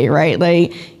today, right?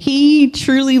 Like he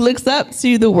truly looks up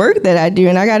to the work that I do,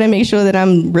 and I got to make sure that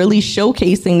I'm really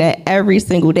showcasing that every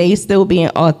single day, still being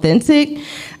authentic,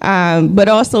 but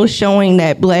also showing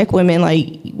that Black women,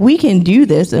 like, we can do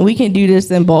this, and we can do this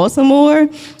in Baltimore,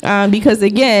 because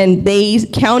again, they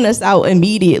count us out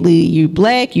immediately. You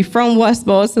Black, you from West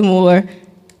Baltimore,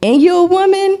 and you're a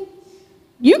woman.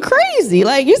 You crazy.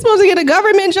 Like, you're supposed to get a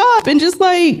government job and just,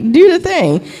 like, do the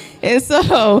thing. And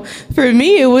so for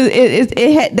me, it's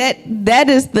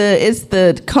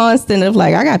the constant of,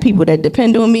 like, I got people that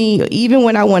depend on me, even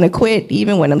when I want to quit,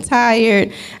 even when I'm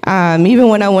tired, even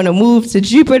when I want to move to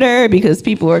Jupiter because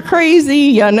people are crazy.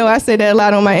 Y'all know I say that a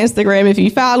lot on my Instagram. If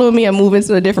you follow me, I'm moving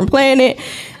to a different planet.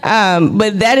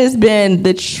 But that has been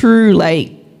the true,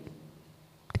 like,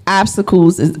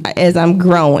 obstacles as I'm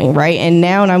growing, right? And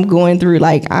now I'm going through,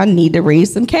 like, I need to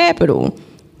raise some capital.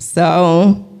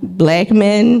 So Black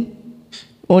men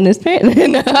on this panel,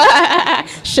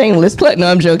 shameless plug, no,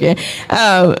 I'm joking.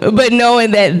 But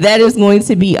knowing that is going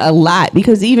to be a lot,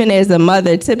 because even as a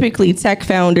mother, typically tech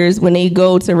founders, when they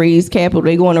go to raise capital,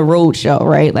 they go on a road show,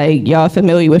 right? Like, y'all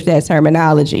familiar with that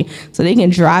terminology. So they can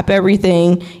drop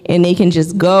everything and they can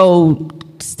just go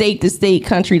state to state,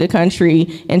 country to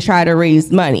country, and try to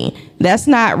raise money. That's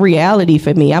not reality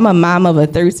for me. I'm a mom of a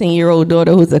 13-year-old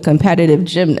daughter who's a competitive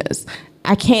gymnast.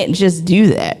 I can't just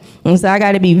do that. And so I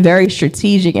got to be very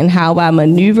strategic in how I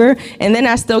maneuver. And then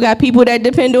I still got people that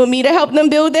depend on me to help them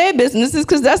build their businesses,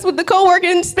 because that's what the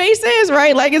co-working space is,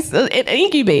 right? Like, it's an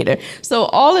incubator. So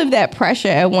all of that pressure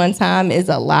at one time is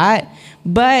a lot,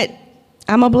 but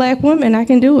I'm a Black woman. I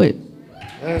can do it.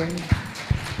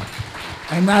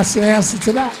 And that's the answer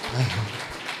to that.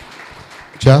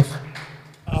 Jeff?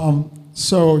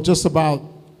 So just about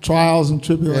trials and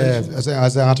tribulations. Yeah,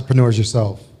 as entrepreneurs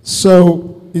yourself.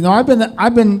 So, you know, I've been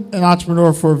an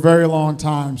entrepreneur for a very long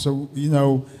time. So, you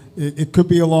know, it could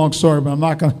be a long story, but I'm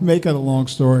not going to make it a long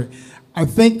story. I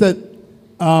think that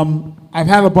I've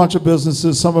had a bunch of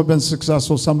businesses. Some have been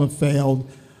successful, some have failed.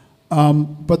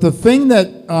 But the thing that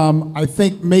I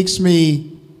think makes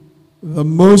me the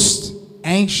most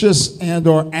anxious and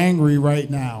or angry right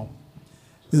now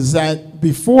is that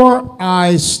before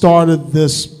I started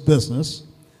this business,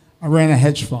 I ran a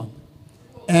hedge fund.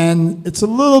 And it's a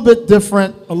little bit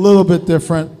different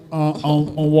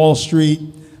on Wall Street.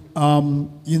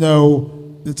 You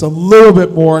know, it's a little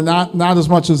bit more, not as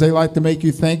much as they like to make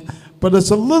you think, but it's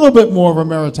a little bit more of a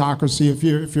meritocracy.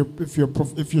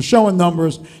 If you're showing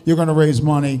numbers, you're going to raise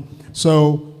money.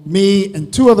 So me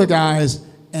and two other guys,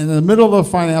 and in the middle of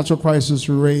the financial crisis,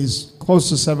 we raised close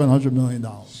to $700 million.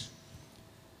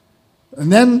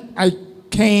 And then I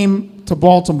came to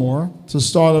Baltimore to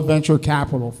start a venture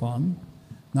capital fund.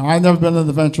 Now, I've never been in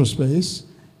the venture space,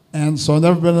 and so I've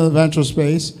never been in the venture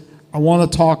space. I want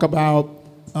to talk about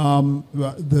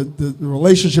the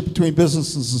relationship between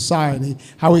business and society,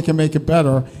 how we can make it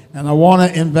better, and I want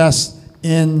to invest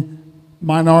in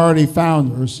minority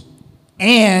founders,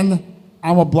 and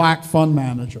I'm a Black fund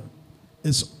manager.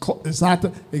 It's not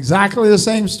exactly the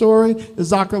same story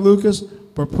as Dr. Lucas,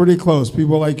 but pretty close.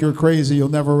 People are like, you're crazy, you'll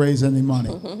never raise any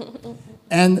money.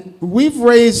 And we've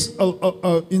raised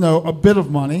a bit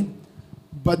of money,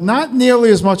 but not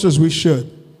nearly as much as we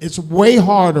should. It's way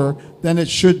harder than it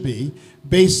should be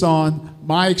based on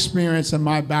my experience and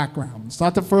my background. It's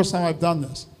not the first time I've done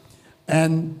this.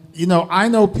 And you know, I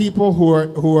know people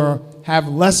who have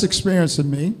less experience than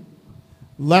me,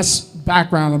 less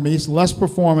background than me, less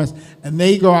performance, and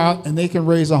they go out and they can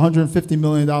raise $150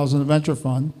 million in a venture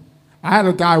fund. I had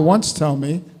a guy once tell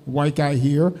me, a white guy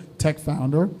here, tech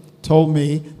founder, told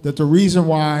me that the reason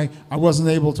why I wasn't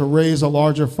able to raise a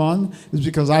larger fund is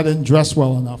because I didn't dress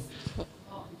well enough.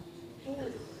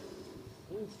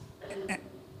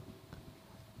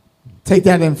 Take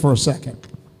that in for a second,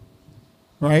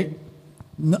 right?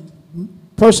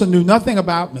 Person knew nothing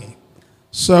about me.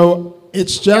 So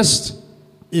it's just,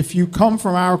 if you come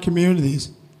from our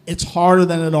communities, it's harder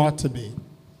than it ought to be.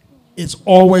 It's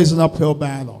always an uphill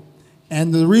battle.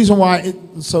 And the reason why,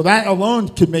 so that alone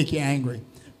could make you angry.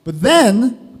 But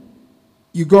then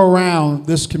you go around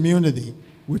this community,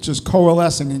 which is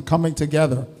coalescing and coming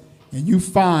together, and you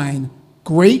find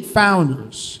great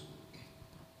founders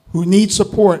who need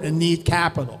support and need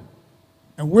capital.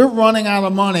 And we're running out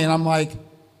of money, and I'm like,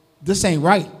 this ain't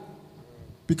right.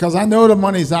 Because I know the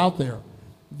money's out there.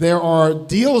 There are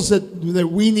deals that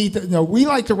we need to, we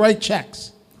like to write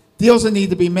checks, deals that need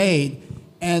to be made,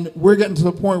 and we're getting to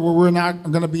the point where we're not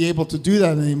going to be able to do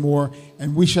that anymore,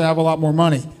 and we should have a lot more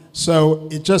money. So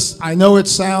it just, I know it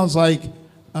sounds like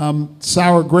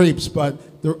sour grapes, but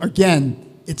again,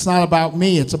 it's not about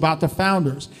me, it's about the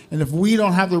founders. And if we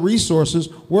don't have the resources,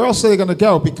 where else are they going to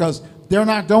go? Because they're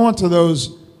not going to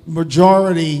those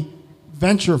majority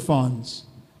venture funds,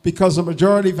 because the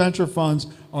majority venture funds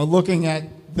are looking at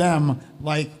them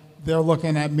like they're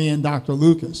looking at me and Dr.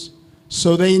 Lucas.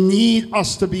 So they need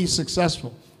us to be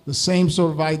successful. The same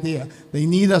sort of idea. They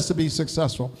need us to be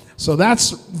successful. So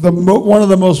that's one of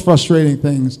the most frustrating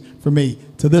things for me.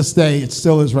 To this day, it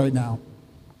still is right now.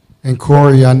 And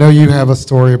Kory, I know you have a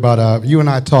story about, you and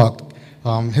I talked.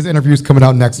 His interview's coming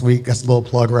out next week. That's a little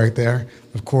plug right there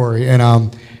of Kory.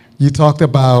 And you talked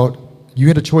about, you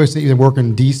had a choice to either work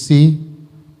in DC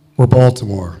or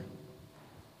Baltimore.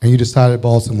 And you decided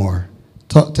Baltimore.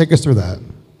 Take us through that.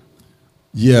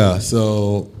 Yeah,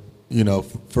 so,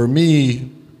 for me,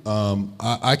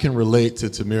 I can relate to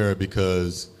Tammira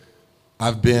because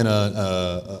I've been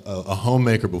a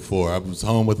homemaker before. I was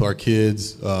home with our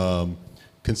kids,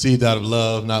 conceived out of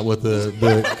love, not what the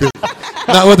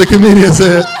not what the comedian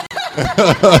said.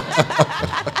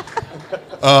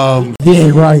 He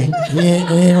ain't right. He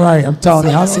ain't right. I'm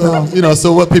telling you.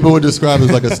 So what people would describe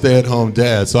as like a stay-at-home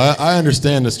dad. So I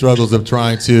understand the struggles of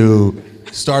trying to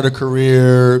start a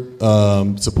career,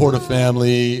 support a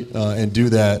family, and do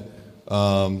that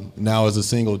now as a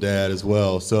single dad as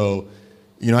well. So,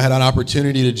 I had an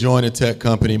opportunity to join a tech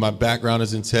company. My background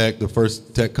is in tech. The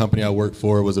first tech company I worked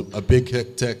for was a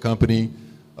big tech company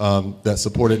that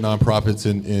supported nonprofits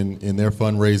in their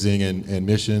fundraising and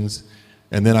missions.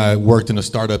 And then I worked in a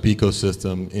startup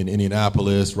ecosystem in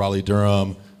Indianapolis,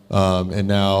 Raleigh-Durham, and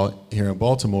now here in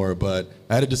Baltimore. But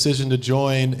I had a decision to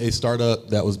join a startup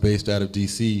that was based out of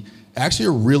DC, actually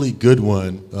a really good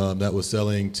one that was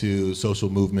selling to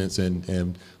social movements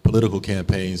and political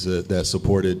campaigns that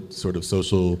supported sort of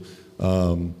social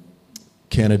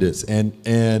candidates.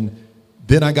 And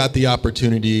then I got the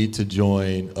opportunity to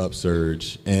join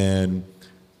UpSurge. And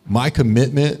my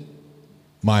commitment,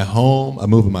 my home, I'm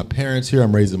moving my parents here,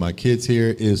 I'm raising my kids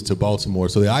here, is to Baltimore.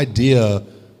 So the idea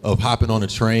of hopping on a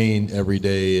train every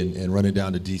day and running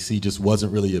down to DC just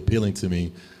wasn't really appealing to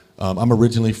me. I'm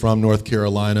originally from North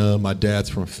Carolina. My dad's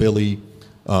from Philly.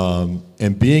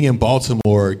 And being in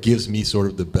Baltimore gives me sort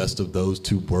of the best of those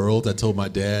two worlds. I told my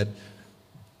dad,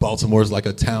 Baltimore's like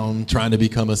a town trying to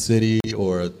become a city,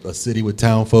 or a city with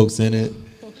town folks in it.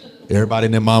 Everybody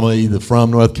and their mama either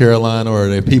from North Carolina or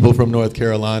they're people from North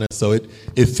Carolina. So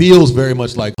it feels very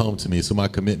much like home to me. So my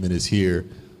commitment is here.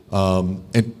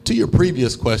 And to your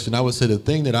previous question, I would say the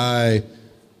thing that I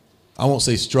won't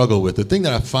say struggle with, the thing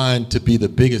that I find to be the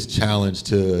biggest challenge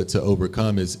to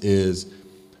overcome is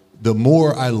the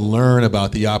more I learn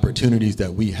about the opportunities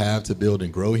that we have to build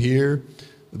and grow here,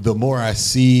 the more I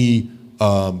see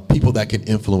people that can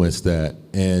influence that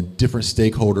and different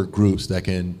stakeholder groups that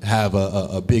can have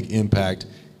a big impact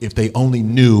if they only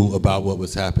knew about what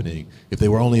was happening, if they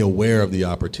were only aware of the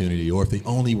opportunity, or if they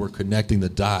only were connecting the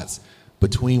dots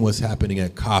between what's happening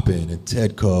at Coppin and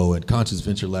TEDCO and Conscious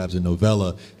Venture Labs and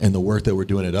Novella and the work that we're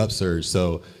doing at UpSurge.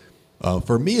 So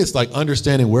for me, it's like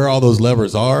understanding where all those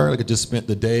levers are. Like I just spent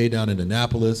the day down in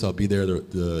Annapolis. I'll be there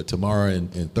tomorrow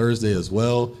and Thursday as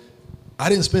well. I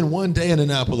didn't spend one day in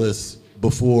Annapolis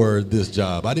before this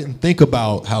job. I didn't think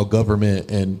about how government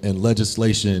and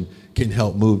legislation can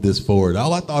help move this forward.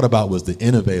 All I thought about was the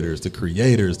innovators, the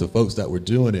creators, the folks that were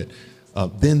doing it.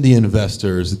 Then the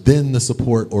investors, then the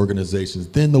support organizations,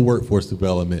 then the workforce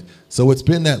development. So it's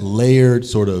been that layered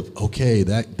sort of, okay,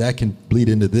 that can bleed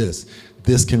into this.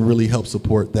 This can really help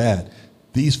support that.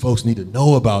 These folks need to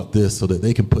know about this so that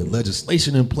they can put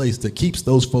legislation in place that keeps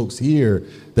those folks here,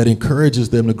 that encourages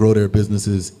them to grow their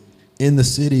businesses in the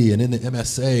city and in the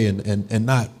MSA and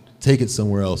not take it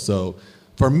somewhere else. So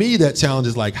for me, that challenge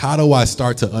is like, how do I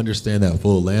start to understand that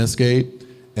full landscape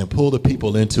and pull the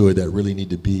people into it that really need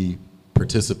to be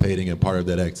participating and part of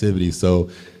that activity? So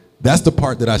That's the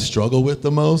part that I struggle with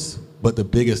the most, but the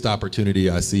biggest opportunity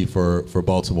I see for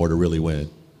Baltimore to really win.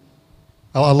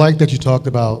 I like that you talked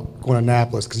about going to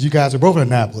Annapolis, because you guys are both in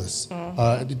Annapolis,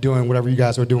 doing whatever you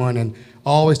guys are doing. And I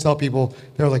always tell people,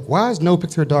 they're like, why is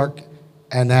NoPixAfterDark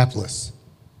at Annapolis?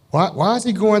 Why is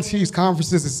he going to these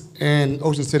conferences in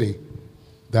Ocean City?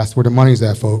 That's where the money's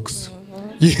at, folks.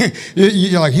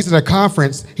 You're like, he's at a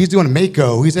conference, he's doing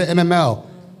Mako, he's at MML.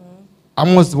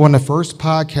 I was one of the first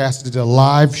podcasts that did a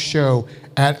live show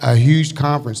at a huge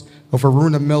conference with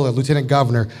Aruna Miller, Lieutenant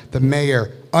Governor, the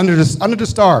mayor, under the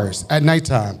stars at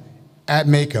nighttime at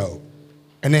Mako.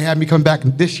 And they had me come back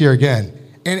this year again,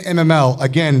 and MML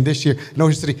again this year in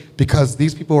Ocean City, because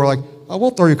these people were like, oh,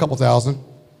 we'll throw you a couple thousand,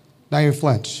 not even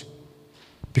flinch.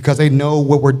 Because they know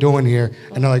what we're doing here,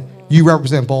 and they're like, you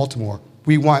represent Baltimore.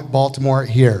 We want Baltimore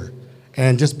here.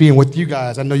 And just being with you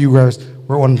guys, I know you guys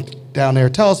were on down there.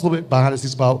 Tell us a little bit behind the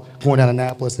scenes about going down to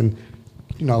Annapolis and,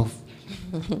 you know.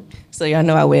 So y'all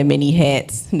know I wear many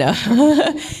hats. No.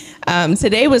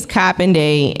 Today was Coppin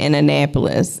Day in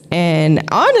Annapolis. And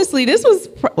honestly, this was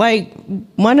like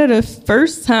one of the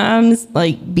first times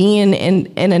like being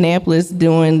in Annapolis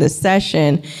doing the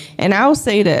session. And I'll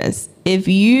say this, if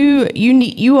you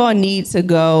all need to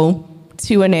go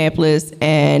to Annapolis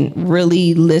and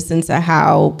really listen to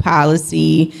how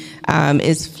policy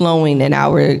is flowing in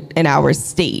our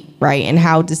state, right? And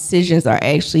how decisions are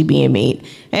actually being made.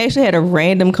 I actually had a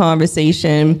random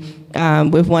conversation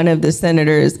with one of the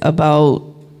senators about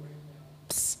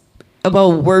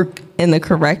work in the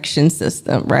correction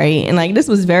system, right? And like, this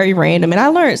was very random, and I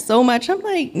learned so much. I'm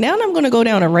like, now I'm going to go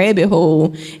down a rabbit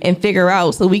hole and figure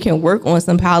out so we can work on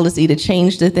some policy to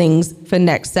change the things for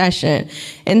next session.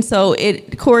 And so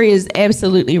Kory is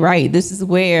absolutely right. This is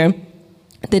where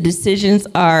the decisions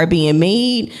are being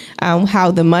made,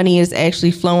 how the money is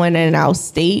actually flowing in our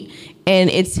state.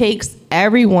 And it takes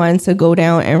everyone to go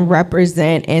down and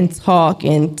represent and talk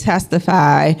and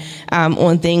testify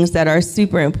on things that are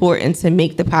super important to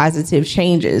make the positive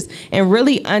changes and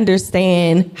really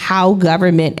understand how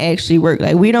government actually works.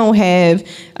 Like, we don't have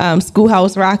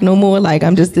Schoolhouse Rock no more. Like,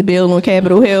 I'm just a bill on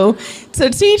Capitol Hill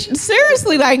to teach.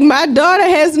 Seriously, like, my daughter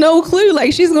has no clue.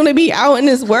 Like, she's going to be out in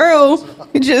this world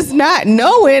just not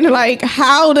knowing like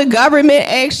how the government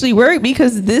actually works,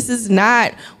 because this is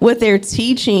not what they're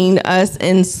teaching us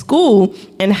in school,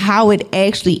 and how it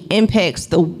actually impacts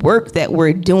the work that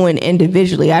we're doing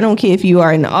individually. I don't care if you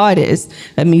are an artist,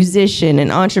 a musician,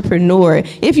 an entrepreneur,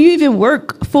 if you even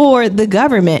work for the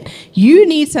government, you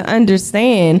need to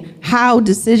understand how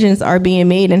decisions are being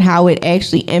made and how it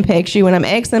actually impacts you. When I'm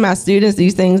asking my students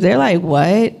these things, they're like,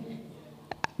 what?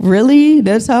 Really?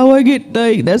 That's how I get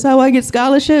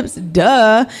scholarships?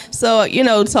 Duh. So,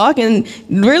 talking,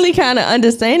 really kind of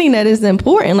understanding that is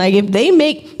important. Like, if they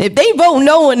vote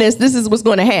no on this is what's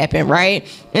going to happen, right?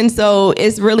 And so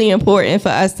it's really important for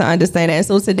us to understand that. And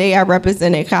so today I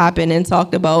represented Coppin and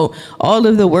talked about all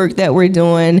of the work that we're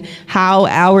doing, how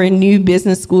our new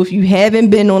business school, if you haven't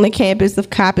been on the campus of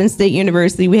Coppin State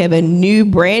University, we have a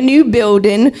brand new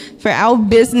building for our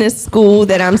business school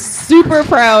that I'm super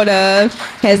proud of.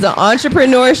 Has an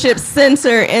entrepreneurship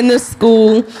center in the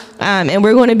school, and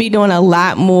we're going to be doing a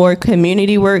lot more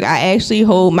community work. I actually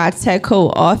hold my Tech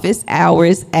office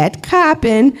hours at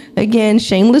Coppin. Again,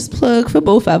 shameless plug for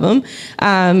both of them.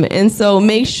 And so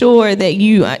make sure that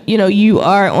you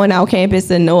are on our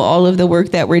campus and know all of the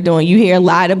work that we're doing. You hear a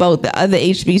lot about the other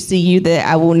HBCU that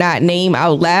I will not name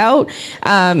out loud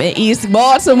in East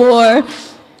Baltimore.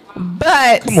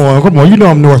 But come on, you know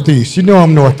I'm Northeast. Come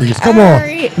on,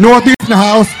 right. Northeast in the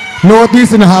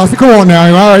house. Come on now,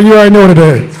 all right, you already know what it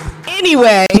is.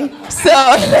 Anyway,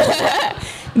 so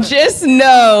just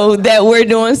know that we're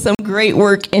doing some great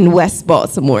work in West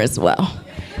Baltimore as well.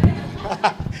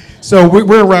 So we're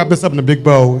gonna wrap this up in a big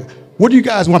bow. What do you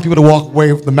guys want people to walk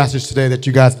away with the message today that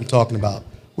you guys have been talking about?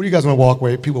 What do you guys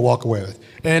want people walk away with?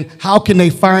 And how can they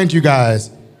find you guys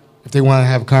if they want to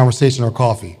have a conversation or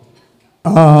coffee?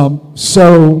 You can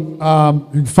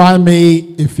find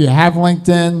me if you have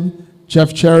LinkedIn,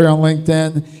 Jeff Cherry on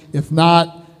LinkedIn. If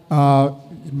not,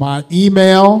 my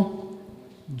email,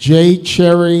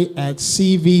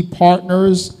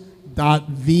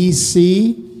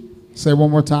 jcherry@cvpartners.vc. Say it one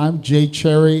more time,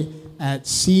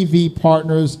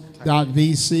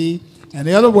 jcherry@cvpartners.vc. And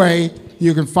the other way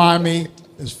you can find me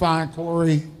is find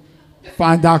Kory,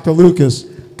 find Dr. Lucas,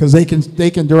 because they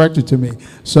can direct it to me.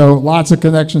 So lots of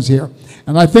connections here.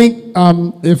 And I think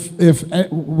what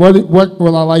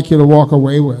would I like you to walk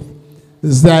away with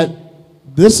is that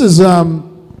this is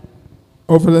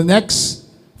over the next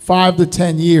 5 to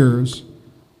 10 years,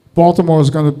 Baltimore is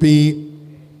going to be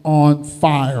on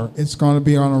fire. It's going to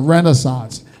be on a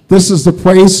renaissance. This is the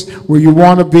place where you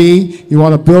want to be. You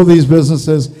want to build these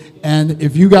businesses. And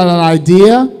if you got an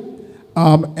idea,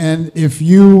 and if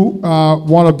you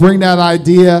want to bring that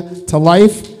idea to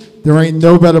life, there ain't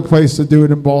no better place to do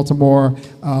it in Baltimore.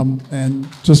 And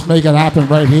just make it happen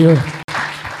right here.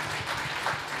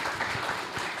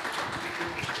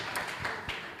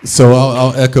 So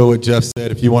I'll echo what Jeff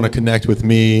said. If you want to connect with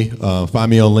me, find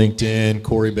me on LinkedIn,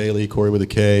 Kory Bailey, Kory with a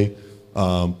K.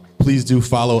 Please do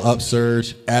follow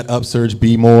UpSurge at UpSurge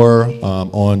Be More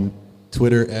on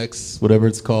Twitter, X, whatever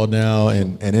it's called now,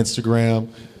 and Instagram.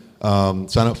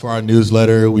 Sign up for our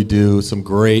newsletter. We do some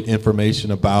great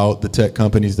information about the tech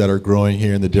companies that are growing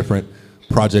here and the different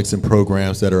projects and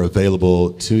programs that are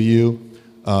available to you.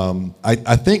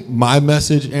 I think my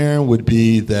message, Aaron, would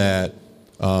be that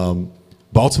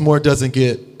Baltimore doesn't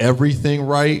get everything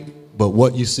right, but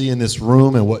what you see in this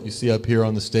room and what you see up here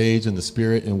on the stage and the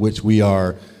spirit in which we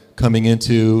are coming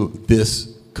into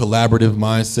this collaborative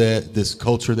mindset, this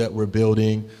culture that we're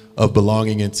building of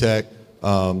belonging in tech,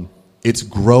 it's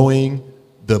growing.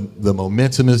 The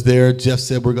momentum is there. Jeff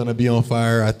said we're going to be on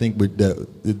fire. I think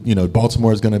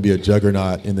Baltimore is going to be a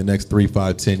juggernaut in the next 3,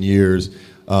 5, 10 years.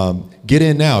 Get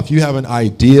in now. If you have an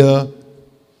idea,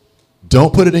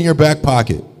 don't put it in your back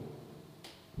pocket.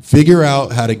 Figure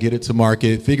out how to get it to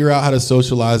market. Figure out how to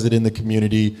socialize it in the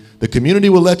community. The community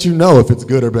will let you know if it's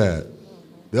good or bad.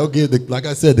 They'll like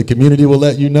I said, the community will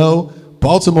let you know.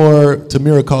 Baltimore,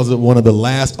 Tammira calls it one of the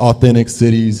last authentic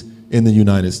cities in the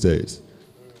United States.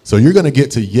 So you're going to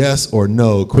get to yes or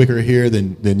no quicker here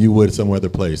than you would some other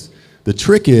place. The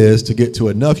trick is to get to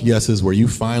enough yeses where you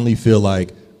finally feel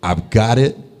like, I've got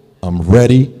it, I'm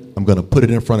ready, I'm going to put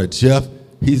it in front of Jeff.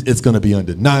 It's going to be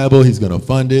undeniable, he's going to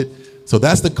fund it. So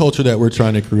that's the culture that we're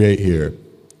trying to create here.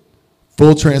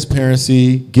 Full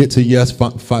transparency, get to yes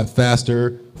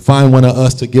faster, find one of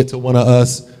us to get to one of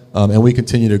us, and we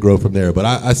continue to grow from there. But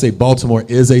I say Baltimore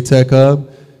is a tech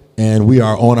hub, and we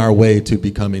are on our way to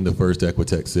becoming the first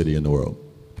Equitech city in the world.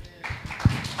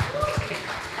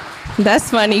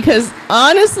 That's funny, because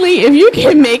honestly, if you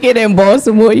can make it in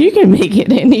Baltimore, you can make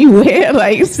it anywhere.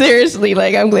 Like, seriously,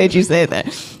 like, I'm glad you said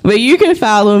that. But you can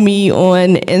follow me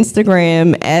on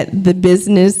Instagram at the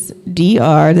business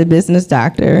dr, the business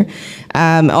doctor.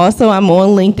 Also, I'm on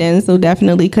LinkedIn, so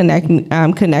definitely connecting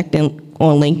on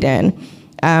LinkedIn.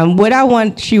 What I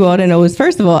want you all to know is,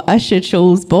 first of all, Usher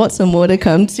chose Baltimore to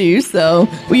come to, so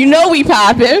we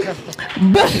popping.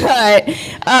 But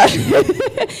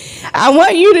I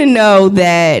want you to know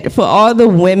that for all the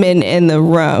women in the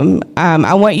room,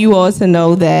 I want you all to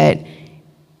know that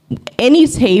any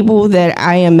table that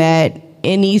I am at,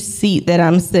 any seat that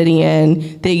I'm sitting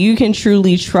in, that you can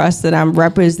truly trust that I'm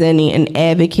representing and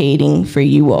advocating for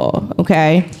you all,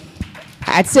 okay?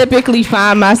 I typically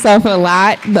find myself a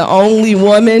lot the only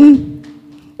woman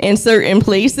in certain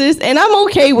places, and I'm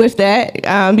okay with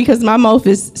that because my mouth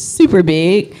is super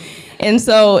big. And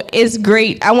so it's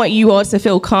great. I want you all to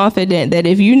feel confident that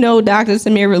if you know Dr.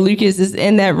 Tammira Lucas is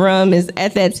in that room, is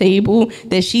at that table,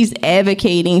 that she's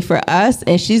advocating for us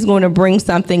and she's going to bring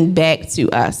something back to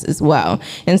us as well.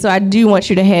 And so I do want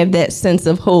you to have that sense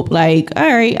of hope, like,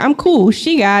 all right, I'm cool.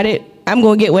 She got it. I'm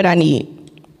going to get what I need.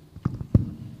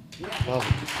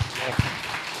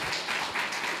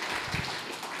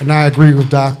 And I agree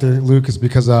with Dr. Lucas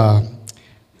because the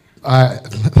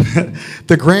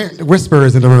Grant Whisperer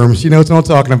is in the room. She knows what I'm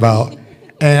talking about.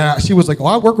 And she was like, oh,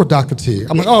 I work with Dr. T.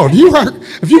 I'm like, oh, if you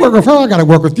work with her, I got to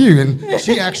work with you. And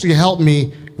she actually helped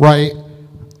me write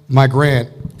my grant.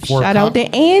 Shout out to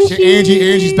Angie.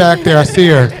 Angie's back there. I see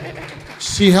her.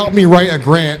 She helped me write a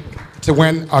grant to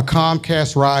win a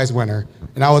Comcast Rise winner.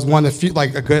 And I was one of the few,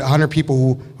 like a good 100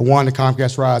 people who won the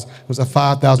Comcast Rise. It was a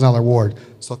 $5,000 award.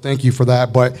 So thank you for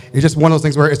that. But it's just one of those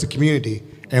things where it's a community.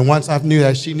 And once I knew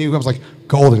that she knew, I was like,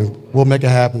 golden, we'll make it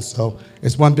happen. So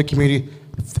it's one big community.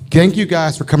 Thank you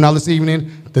guys for coming out this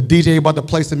evening. The DJ about to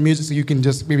play some music so you can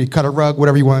just maybe cut a rug,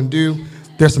 whatever you want to do.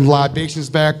 There's some libations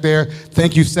back there.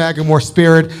 Thank you, Sagamore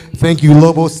Spirit. Thank you,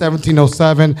 Lobo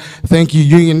 1707. Thank you,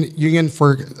 Union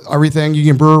for everything,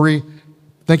 Union Brewery.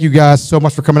 Thank you guys so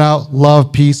much for coming out.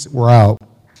 Love, peace, we're out.